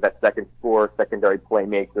thrive as that second scorer, secondary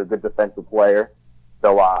playmaker, good defensive player.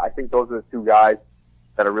 So I think those are the 2 guys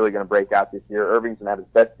that are really going to break out this year. Irving's going to have his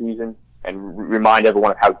best season and remind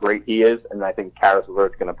everyone of how great he is, and I think Caris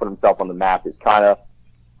LeVert's going to put himself on the map. Is kind of,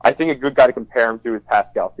 I think, a good guy to compare him to is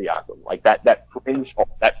Pascal Siakam, like that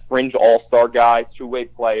fringe all-star guy, 2-way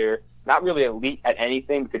player. Not really elite at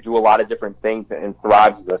anything, but could do a lot of different things and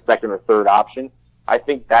thrives as a second or third option. I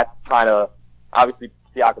think that's kind of, obviously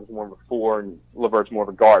Siakam's more of a 4 and LeVert's more of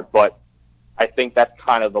a guard, but I think that's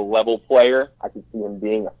kind of the level player. I could see him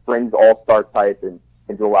being a fringe all-star type and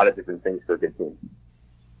do a lot of different things for a good team.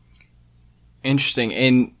 Interesting.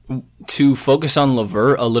 And to focus on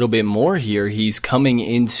LeVert a little bit more here, he's coming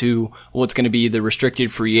into what's going to be the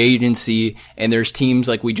restricted free agency, and there's teams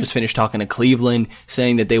like we just finished talking to Cleveland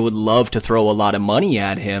saying that they would love to throw a lot of money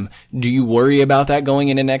at him. Do you worry about that going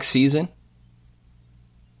into next season?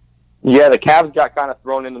 Yeah, the Cavs got kind of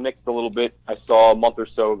thrown in the mix a little bit. I saw a month or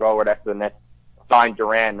so ago right after the Nets signed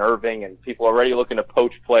Durant and Irving, and people are already looking to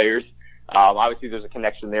poach players. Obviously, there's a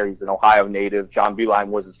connection there. He's an Ohio native. John Beilein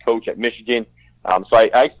was his coach at Michigan. So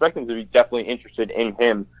I expect them to be definitely interested in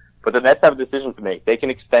him. But the Nets have a decision to make. They can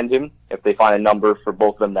extend him if they find a number for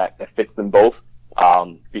both of them that fits them both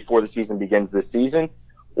before the season begins this season.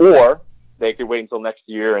 Or they could wait until next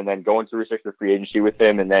year and then go into restricted free agency with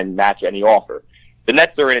him and then match any offer. The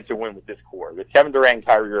Nets are in it to win with this core. With Kevin Durant and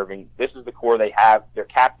Kyrie Irving, this is the core they have. They're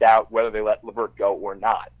capped out whether they let LeVert go or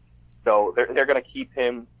not. So they're going to keep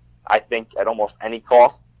him, I think, at almost any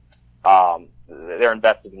cost. They're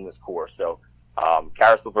invested in this core. So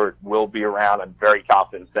Karis LeVert will be around. I'm very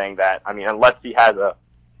confident in saying that. I mean, unless he has a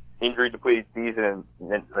injury-depleted season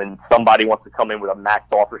and somebody wants to come in with a max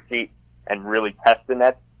offer sheet and really test the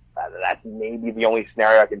Nets, that's maybe the only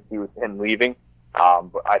scenario I can see with him leaving.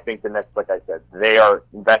 But I think the Nets, like I said, they are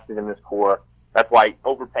invested in this core. That's why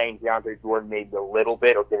overpaying DeAndre Jordan maybe a little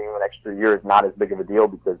bit or giving him an extra year is not as big of a deal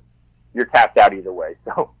because you're tapped out either way.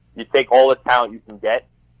 So you take all the talent you can get.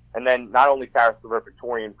 And then not only Karis LeVert, but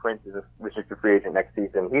Taurean Prince is a restricted free agent next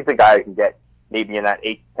season. He's the guy who can get maybe in that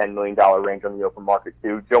 $8 to $10 million range on the open market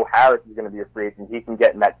too. Joe Harris is going to be a free agent. He can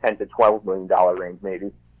get in that $10 to $12 million range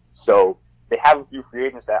maybe. So they have a few free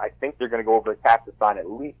agents that I think they're going to go over the cap to sign at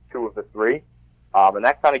least 2 of the 3. And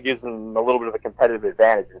that kind of gives them a little bit of a competitive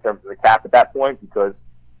advantage in terms of the cap at that point because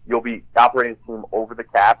you'll be operating the team over the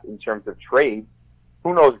cap in terms of trades.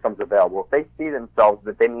 Who knows what comes available? If they see themselves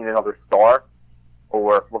that they need another star,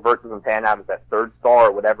 or if LeVert doesn't pan out as that third star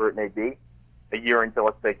or whatever it may be, a year until,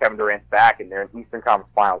 let's say, Kevin Durant's back and they're an Eastern Conference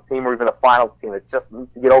Finals team or even a Finals team that just needs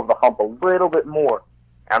to get over the hump a little bit more.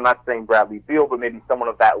 And I'm not saying Bradley Beal, but maybe someone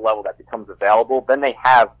of that level that becomes available. Then they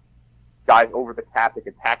have guys over the cap that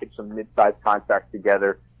can package some mid-sized contracts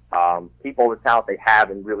together, keep all the talent they have,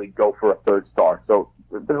 and really go for a third star. So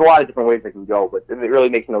there's a lot of different ways they can go, but it really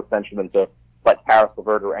makes no sense for them to let Karis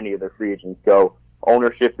LeVert or any of their free agents go.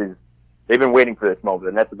 Ownership is, they've been waiting for this moment.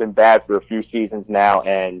 The Nets have been bad for a few seasons now,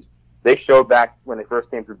 and they showed back when they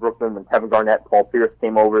first came to Brooklyn, when Kevin Garnett and Paul Pierce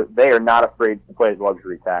came over, they are not afraid to play the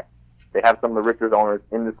luxury tax. They have some of the richest owners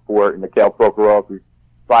in the sport, and Mikhail Prokhorov, who's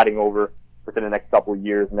sliding over within the next couple of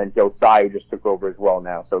years, and then Joe Tsai, who just took over as well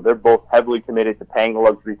now. So they're both heavily committed to paying the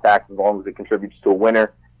luxury tax as long as it contributes to a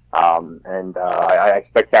winner. I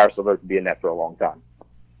expect Karis LeVert to be in that for a long time.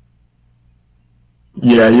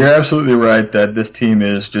 Yeah, you're absolutely right that this team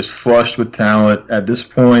is just flushed with talent at this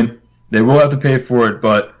point. They will have to pay for it,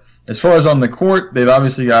 but as far as on the court, they've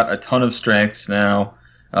obviously got a ton of strengths now.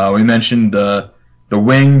 We mentioned the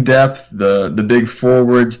wing depth, the big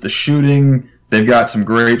forwards, the shooting. They've got some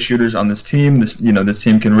great shooters on this team. This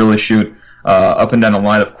team can really shoot up and down the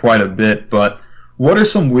lineup quite a bit. But what are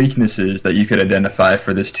some weaknesses that you could identify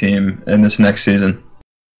for this team in this next season?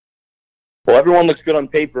 Well, everyone looks good on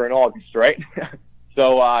paper in August, right?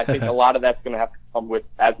 So I think a lot of that's going to have to come with,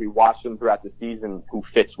 as we watch them throughout the season, who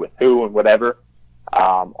fits with who and whatever.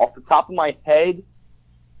 Off the top of my head,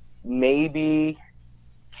 maybe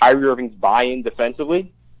Kyrie Irving's buy-in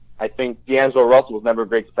defensively. I think D'Angelo Russell was never a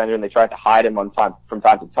great defender, and they tried to hide him from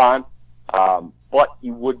time to time. But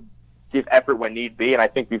he would give effort when need be, and I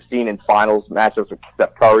think we've seen in finals matchups with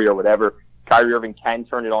Steph Curry or whatever, Kyrie Irving can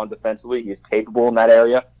turn it on defensively. He is capable in that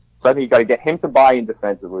area. So I think you've got to get him to buy in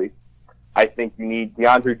defensively. I think you need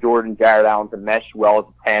DeAndre Jordan, Jarrett Allen to mesh well as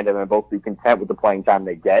a tandem and both be content with the playing time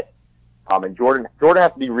they get. And Jordan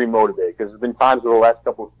has to be remotivated because there's been times over the last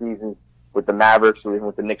couple of seasons with the Mavericks or even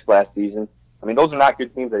with the Knicks last season. I mean, those are not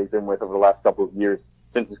good teams that he's been with over the last couple of years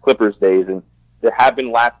since his Clippers days. And there have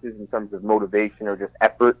been lapses in terms of motivation or just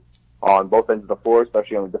effort on both ends of the floor,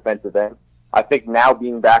 especially on the defensive end. I think now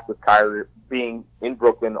being back with Kyrie, being in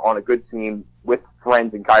Brooklyn on a good team with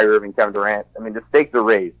friends in Kyrie Irving, Kevin Durant, I mean, the stakes are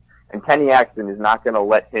raised. And Kenny Atkinson is not going to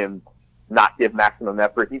let him not give maximum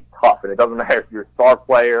effort. He's tough, and it doesn't matter if you're a star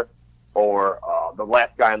player or the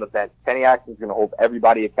last guy on the bench. Kenny Atkinson's going to hold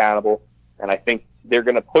everybody accountable, and I think they're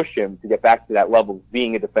going to push him to get back to that level of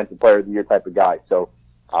being a defensive player of the year type of guy. So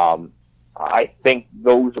I think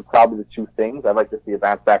those are probably the two things. I'd like to see a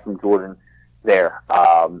bounce back from Jordan there.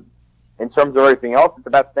 In terms of everything else, it's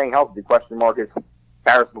about staying healthy. The question mark is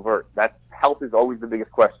Karis LeVert. Health is always the biggest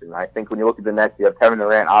question. I think when you look at the Nets, you have Kevin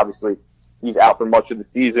Durant. Obviously, he's out for much of the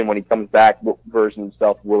season. When he comes back, what version of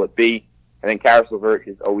himself will it be? And then Karis LeVert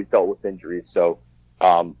has always dealt with injuries. So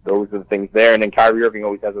those are the things there. And then Kyrie Irving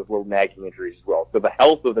always has those little nagging injuries as well. So the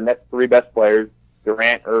health of the Nets' 3 best players,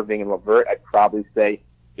 Durant, Irving, and LeVert, I'd probably say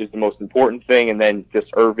is the most important thing. And then just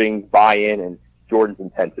Irving's buy-in and Jordan's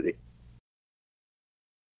intensity.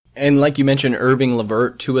 And like you mentioned, Irving,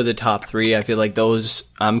 LeVert, 2 of the top 3. I feel like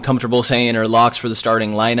those I'm comfortable saying are locks for the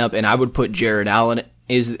starting lineup, and I would put Jarrett Allen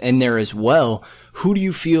is in there as well. Who do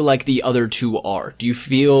you feel like the other 2 are? Do you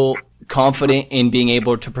feel confident in being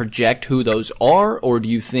able to project who those are, or do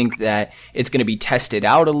you think that it's going to be tested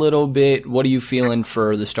out a little bit? What are you feeling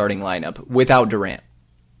for the starting lineup without Durant?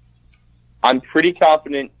 I'm pretty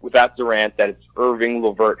confident without Durant that it's Irving,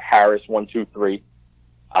 LeVert, Harris, 1, 2, 3.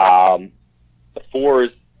 The 4 is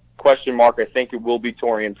question mark. I think it will be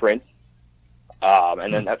Taurean Prince.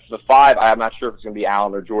 And then that's the 5. I'm not sure if it's going to be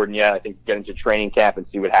Allen or Jordan yet. I think get into training camp and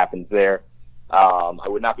see what happens there. I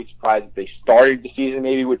would not be surprised if they started the season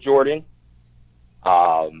maybe with Jordan.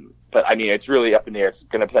 But, I mean, it's really up in the air. It's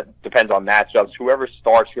going to depend on matchups. Whoever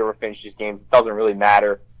starts, whoever finishes games, it doesn't really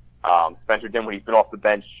matter. Spencer Dinwiddie, he's been off the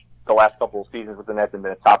bench the last couple of seasons with the Nets and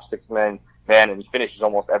been a top 6-man, and he finishes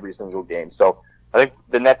almost every single game. So I think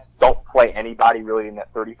the Nets don't play anybody really in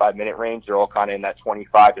that 35-minute range. They're all kind of in that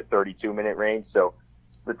 25 to 32-minute range. So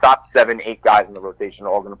the top 7, 8 guys in the rotation are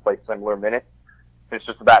all going to play similar minutes. It's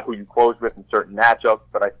just about who you close with in certain matchups.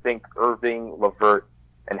 But I think Irving, LeVert,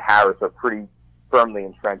 and Harris are pretty firmly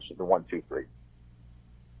entrenched in the 1, 2, 3.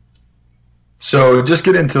 So just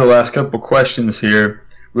get into the last couple questions here.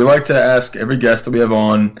 We like to ask every guest that we have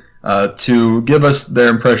on to give us their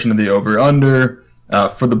impression of the over-under.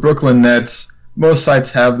 For the Brooklyn Nets, most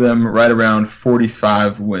sites have them right around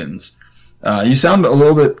 45 wins. You sound a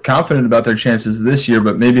little bit confident about their chances this year,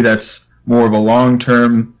 but maybe that's more of a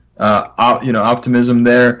long-term optimism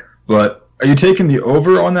there. But are you taking the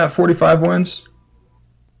over on that 45 wins?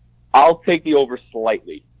 I'll take the over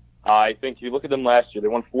slightly. I think you look at them last year, they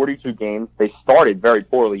won 42 games. They started very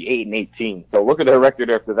poorly, 8-18. So look at their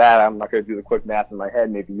record after that. I'm not going to do the quick math in my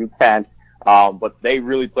head. Maybe you can. But they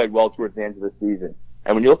really played well towards the end of the season.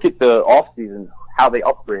 And when you look at the offseason, how they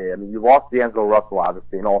upgraded, I mean, you lost D'Angelo Russell,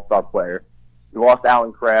 obviously, an all-star player. You lost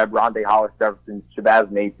Alan Crabb, Rondae Hollis-Jefferson,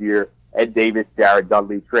 Shabazz Napier, Ed Davis, Jared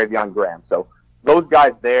Dudley, Travion Graham. So those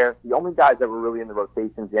guys there, the only guys that were really in the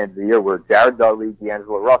rotation at the end of the year were Jared Dudley,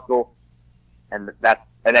 D'Angelo Russell, and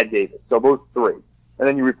Ed Davis. So those 3. And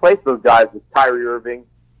then you replace those guys with Kyrie Irving,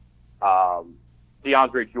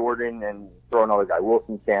 DeAndre Jordan, and throw another guy,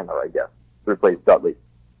 Wilson Chandler, I guess, to replace Dudley.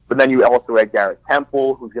 But then you also add Garrett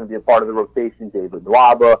Temple, who's going to be a part of the rotation, David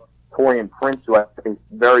Nwaba, Taurean Prince, who I think is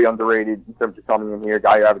very underrated in terms of coming in here.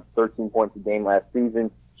 Guy who averaged 13 points a game last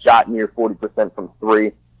season, shot near 40% from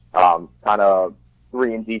 3, kind of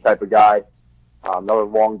 3-and-D type of guy. Another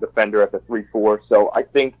long defender at the 3-4. So I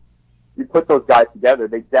think you put those guys together,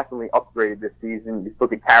 they definitely upgraded this season. You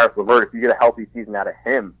look at Karis LeVert, if you get a healthy season out of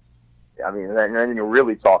him, I mean, then you're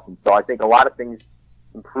really talking. So I think a lot of things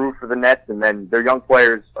improved for the Nets, and then their young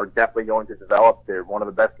players are definitely going to develop. They're one of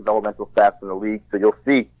the best developmental staffs in the league. So you'll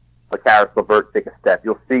see a Karis LeVert take a step.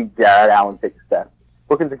 You'll see Jared Allen take a step.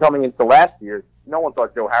 Looking to coming into last year, no one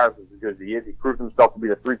thought Joe Harris was as good as he is. He proved himself to be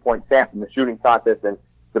the 3-point champ in the shooting contest and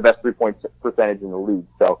the best 3-point percentage in the league.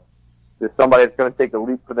 So there's somebody that's going to take a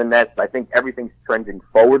leap for the Nets. I think everything's trending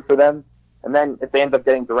forward for them. And then if they end up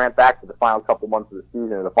getting Durant back for the final couple months of the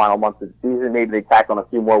season or the final months of the season, maybe they tack on a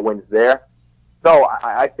few more wins there. So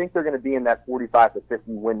I think they're going to be in that 45 to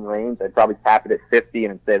 50 win range. I'd probably cap it at 50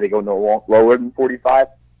 and say they go no lower than 45.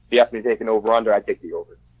 If you ask me to take an over-under, I'd take the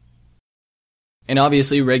over. And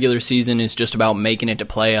obviously, regular season is just about making it to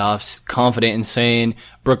playoffs. Confident in saying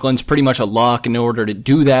Brooklyn's pretty much a lock in order to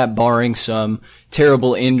do that, barring some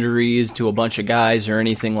terrible injuries to a bunch of guys or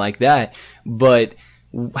anything like that. But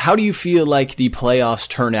how do you feel like the playoffs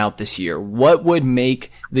turn out this year? What would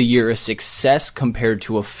make the year a success compared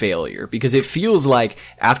to a failure? Because it feels like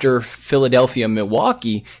after Philadelphia,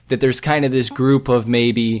 Milwaukee, that there's kind of this group of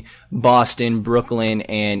maybe Boston, Brooklyn,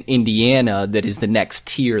 and Indiana that is the next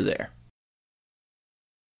tier there.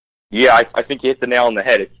 Yeah, I think you hit the nail on the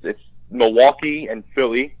head. It's Milwaukee and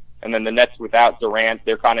Philly, and then the Nets without Durant.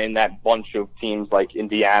 They're kind of in that bunch of teams like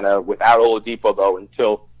Indiana without Oladipo, though,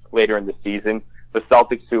 until later in the season. The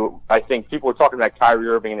Celtics, who I think people were talking about Kyrie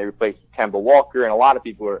Irving and they replaced Kemba Walker, and a lot of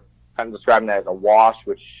people are kind of describing that as a wash,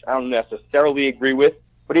 which I don't necessarily agree with.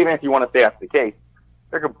 But even if you want to say that's the case,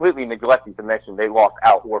 they're completely neglecting to mention they lost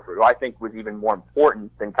Al Horford, who I think was even more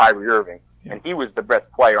important than Kyrie Irving. Yeah. And he was the best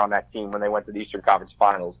player on that team when they went to the Eastern Conference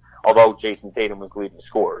Finals, although Jason Tatum was leading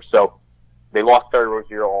scorer. So they lost Terry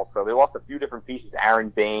Rozier also. They lost a few different pieces, Aaron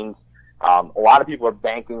Baines. A lot of people are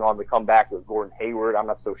banking on the comeback with Gordon Hayward. I'm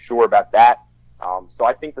not so sure about that. So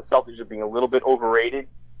I think the Celtics are being a little bit overrated.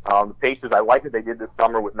 The Pacers, I like what they did this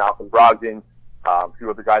summer with Malcolm Brogdon, a few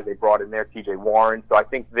other guys they brought in there, TJ Warren. So I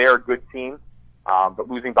think they're a good team. But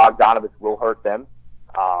losing Bogdanovich will hurt them.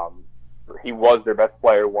 He was their best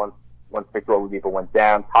player once Victor Oladipo went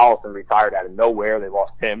down. Collison retired out of nowhere. They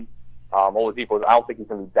lost him. Oladipo, I don't think he's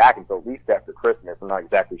going to be back until at least after Christmas. I'm not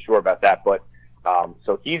exactly sure about that. But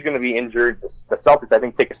so he's going to be injured. The Celtics, I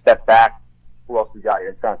think, take a step back. Who else we got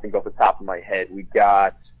here? I'm trying to think off the top of my head. We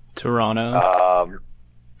got Toronto.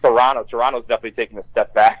 Toronto's definitely taking a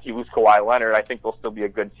step back. You lose Kawhi Leonard. I think they'll still be a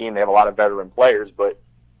good team. They have a lot of veteran players, but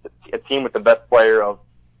a team with the best player of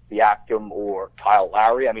Siakam or Kyle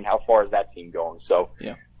Lowry, I mean, how far is that team going? So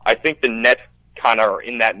yeah. I think the Nets kind of are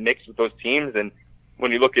in that mix with those teams. And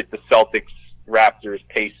when you look at the Celtics, Raptors,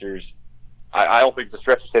 Pacers, I don't think it's a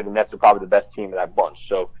stretch to say the Nets are probably the best team in that bunch.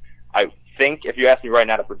 So I think if you ask me right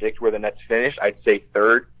now to predict where the Nets finish, I'd say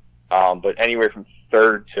third. But anywhere from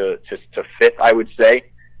third to fifth, I would say.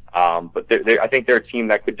 But I think they're a team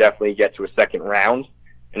that could definitely get to a second round.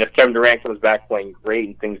 And if Kevin Durant comes back playing great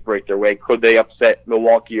and things break their way, could they upset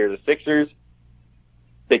Milwaukee or the Sixers?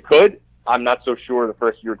 They could. I'm not so sure the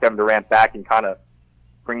first year of Kevin Durant back and kind of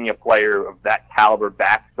bringing a player of that caliber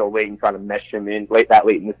back so late and trying to mesh him in that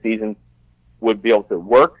late in the season would be able to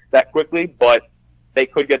work that quickly. But they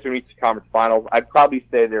could get to an Eastern Conference Finals. I'd probably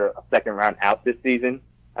say they're a second round out this season.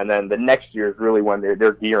 And then the next year is really when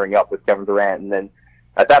they're gearing up with Kevin Durant. And then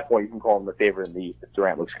at that point, you can call them the favorite in the East if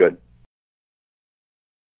Durant looks good.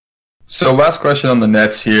 So last question on the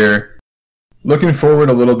Nets here. Looking forward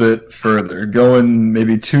a little bit further, going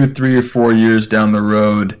maybe 2, 3, or 4 years down the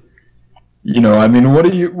road. I mean, what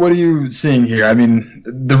are you seeing here? I mean,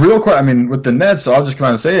 the real question. I mean, with the Nets, I'll just come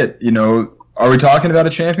out and say it. Are we talking about a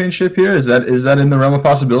championship here? Is that in the realm of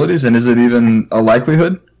possibilities, and is it even a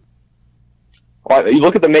likelihood? Well, you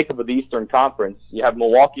look at the makeup of the Eastern Conference. You have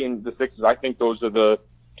Milwaukee and the Sixers. I think those are the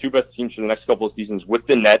two best teams for the next couple of seasons with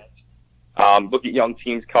the Nets. Look at young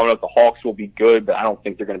teams coming up. The Hawks will be good, but I don't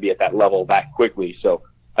think they're going to be at that level that quickly. So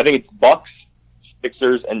I think it's Bucks,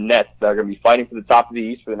 Sixers, and Nets that are going to be fighting for the top of the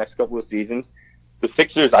East for the next couple of seasons. The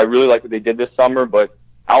Sixers, I really like what they did this summer, but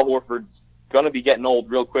Al Horford's going to be getting old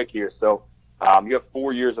real quick here. So you have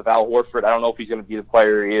 4 years of Al Horford. I don't know if he's going to be the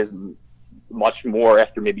player he is much more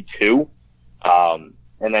after maybe 2. And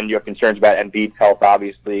then you have concerns about Embiid's health,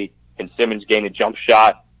 obviously. Can Simmons gain a jump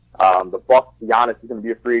shot? The Bucks, Giannis is going to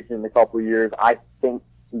be a free agent in a couple of years. I think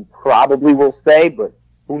he probably will stay, but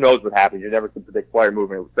who knows what happens. You never can predict player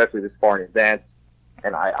movement, especially this far in advance.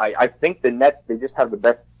 And I think the Nets, they just have the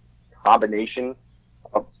best combination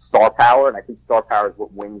of star power, and I think star power is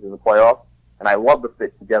what wins in the playoffs. And I love the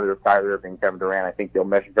fit together of Kyrie Irving and Kevin Durant. I think they'll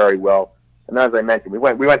mesh very well. And then, as I mentioned, we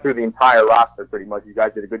went through the entire roster pretty much. You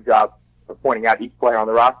guys did a good job of pointing out each player on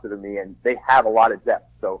the roster to me, and they have a lot of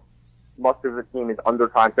depth. So much of the team is under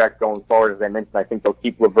contract going forward. As I mentioned, I think they'll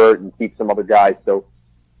keep LeVert and keep some other guys. So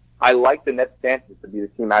I like the Nets' chances to be the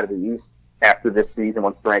team out of the East after this season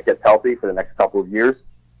once Durant gets healthy for the next couple of years.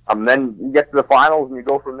 Then you get to the finals and you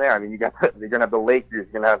go from there. I mean, you're going to have the Lakers,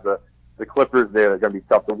 you're going to have the Clippers there. They're going to be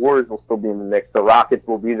tough. The Warriors will still be in the mix. The Rockets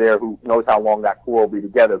will be there. Who knows how long that core will be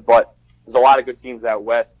together. But there's a lot of good teams out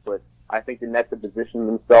west. But I think the Nets have positioned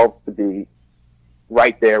themselves to be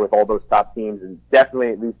right there with all those top teams and definitely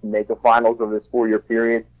at least make the finals over this 4-year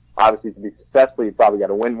period. Obviously, to be successful, you probably got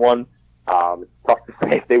to win one. It's tough to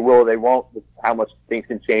say if they will or they won't, with how much things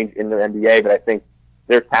can change in the NBA. But I think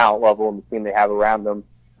their talent level and the team they have around them,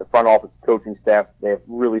 the front office coaching staff, they have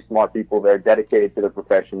really smart people. They're dedicated to their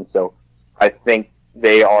profession. So I think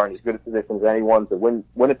they are in as good a position as anyone to win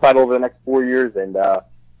a title over the next 4 years. And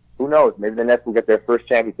who knows? Maybe the Nets will get their first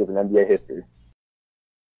championship in NBA history.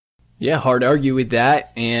 Yeah, hard to argue with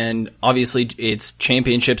that. And obviously, it's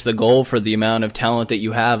championships the goal for the amount of talent that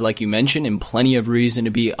you have, like you mentioned, and plenty of reason to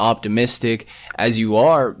be optimistic as you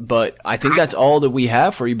are. But I think that's all that we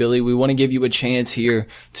have for you, Billy. We want to give you a chance here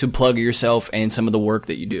to plug yourself and some of the work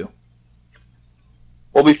that you do.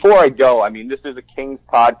 Well, before I go, I mean, this is a Kings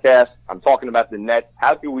podcast. I'm talking about the Nets.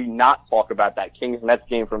 How do we not talk about that Kings-Nets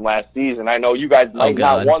game from last season? I know you guys might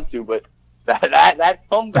not want to, but that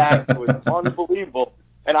comeback was unbelievable.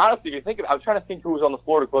 And honestly, if you think I was trying to think who was on the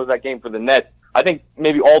floor to close that game for the Nets. I think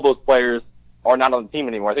maybe all those players are not on the team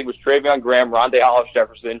anymore. I think it was Travion Graham, Rondae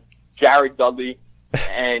Hollis-Jefferson, Jared Dudley,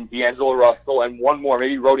 and D'Angelo Russell, and one more,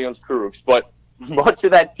 maybe Rodion Kurucs. But much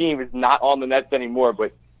of that team is not on the Nets anymore.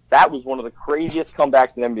 But that was one of the craziest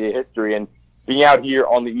comebacks in NBA history. And being out here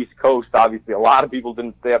on the East Coast, obviously, a lot of people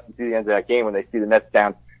didn't stay up to see the end of that game when they see the Nets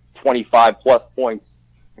down 25-plus points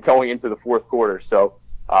going into the fourth quarter. So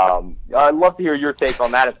I'd love to hear your take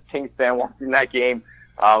on that as a Kings fan watching that game,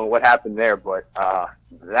 what happened there. But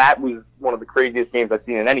that was one of the craziest games I've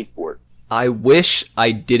seen in any sport. I wish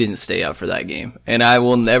I didn't stay up for that game. And I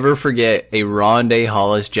will never forget a Rondae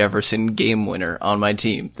Hollis-Jefferson game winner on my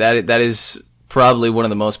team. That is probably one of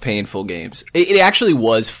the most painful games. It actually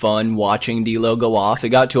was fun watching D'Lo go off. It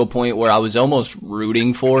got to a point where I was almost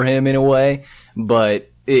rooting for him in a way, but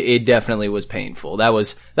it definitely was painful. That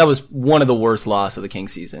was one of the worst losses of the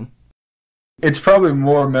Kings season. It's probably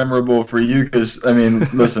more memorable for you because, I mean,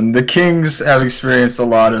 listen, the Kings have experienced a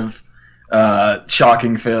lot of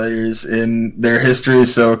shocking failures in their history,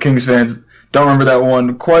 so Kings fans don't remember that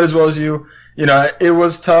one quite as well as you. You know, it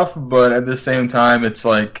was tough, but at the same time, it's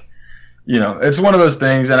like, you know, it's one of those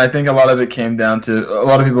things, and I think a lot of it came down to a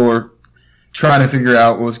lot of people were trying to figure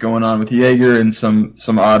out what was going on with Jaeger and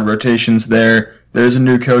some odd rotations there. There's a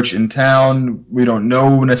new coach in town. We don't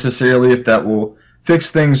know necessarily if that will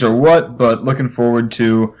fix things or what, but looking forward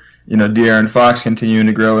to, De'Aaron Fox continuing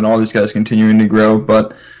to grow and all these guys continuing to grow.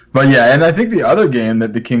 But yeah, and I think the other game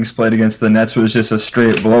that the Kings played against the Nets was just a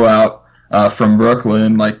straight blowout from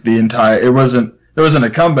Brooklyn. Like it wasn't a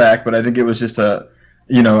comeback, but I think it was just a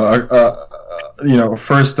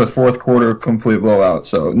first to fourth quarter complete blowout.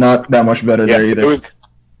 So not that much better there either.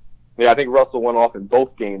 I think Russell went off in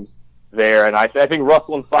both games there, and I think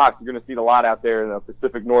Russell and Fox are going to see a lot out there in the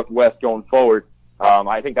Pacific Northwest going forward.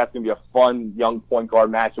 I think that's going to be a fun young point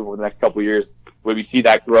guard matchup over the next couple of years where we see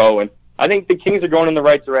that grow. And I think the Kings are going in the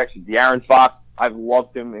right direction. De'Aaron Fox, I've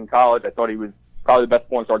loved him in college. I thought he was probably the best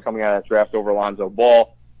point guard coming out of that draft over Alonzo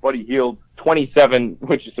Ball. Buddy Hield, 27,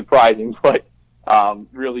 which is surprising, but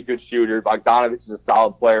really good shooter. Bogdanovich is a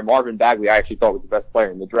solid player. Marvin Bagley, I actually thought was the best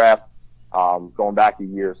player in the draft going back a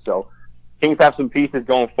year. So Kings have some pieces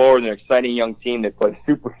going forward. They're an exciting young team. They play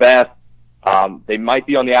super fast. They might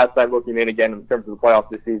be on the outside looking in again in terms of the playoffs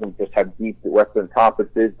this season, just how deep the Western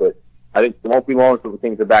Conference is. But I think it won't be long until the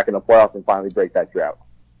Kings are back in the playoffs and finally break that drought.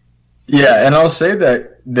 Yeah, and I'll say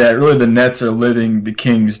that really the Nets are living the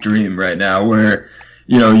Kings' dream right now, where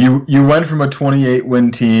you went from a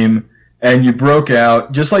 28-win team and you broke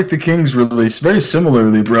out, just like the Kings very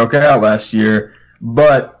similarly broke out last year,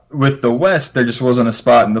 but with the West, there just wasn't a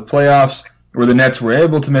spot in the playoffs where the Nets were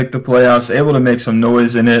able to make the playoffs, able to make some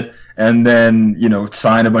noise in it, and then,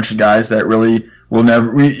 sign a bunch of guys that really will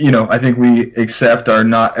never, I think we accept are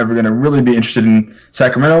not ever going to really be interested in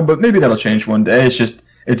Sacramento, but maybe that'll change one day.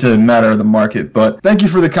 It's a matter of the market. But thank you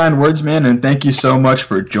for the kind words, man, and thank you so much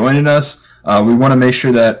for joining us. We want to make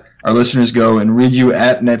sure that our listeners go and read you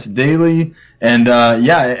at Nets Daily. And,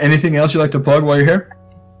 anything else you'd like to plug while you're here?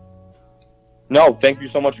 No, thank you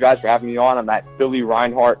so much, guys, for having me on. I'm at Billy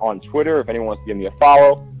Reinhart on Twitter if anyone wants to give me a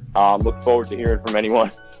follow. Look forward to hearing from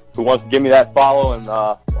anyone who wants to give me that follow, and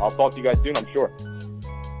I'll talk to you guys soon, I'm sure.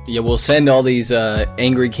 Yeah, we'll send all these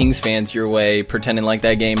angry Kings fans your way, pretending like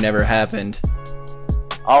that game never happened.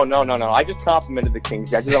 Oh, no. I just complimented the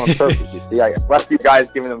Kings. I did it on purpose, you see. I left you guys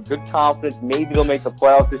giving them good confidence. Maybe they'll make the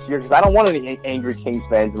playoffs this year, because I don't want any angry Kings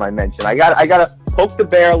fans in my mention. I got to poke the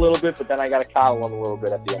bear a little bit, but then I got to coddle them a little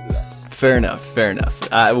bit at the end of that. Fair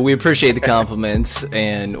enough. We appreciate the compliments,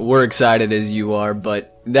 and we're excited as you are,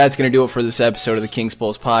 but that's going to do it for this episode of the Kings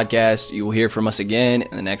Pulse podcast. You will hear from us again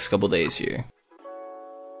in the next couple days here.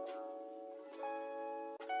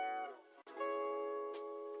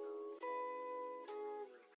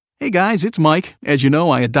 Hey guys, it's Mike. As you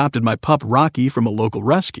know, I adopted my pup Rocky from a local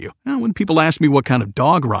rescue. Now, when people asked me what kind of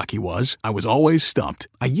dog Rocky was, I was always stumped.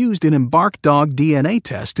 I used an Embark dog DNA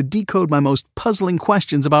test to decode my most puzzling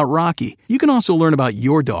questions about Rocky. You can also learn about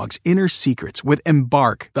your dog's inner secrets with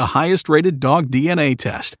Embark, the highest-rated dog DNA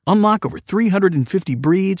test. Unlock over 350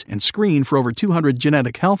 breeds and screen for over 200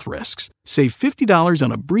 genetic health risks. Save $50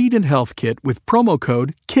 on a breed and health kit with promo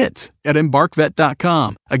code KIT at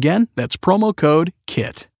EmbarkVet.com. Again, that's promo code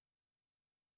KIT.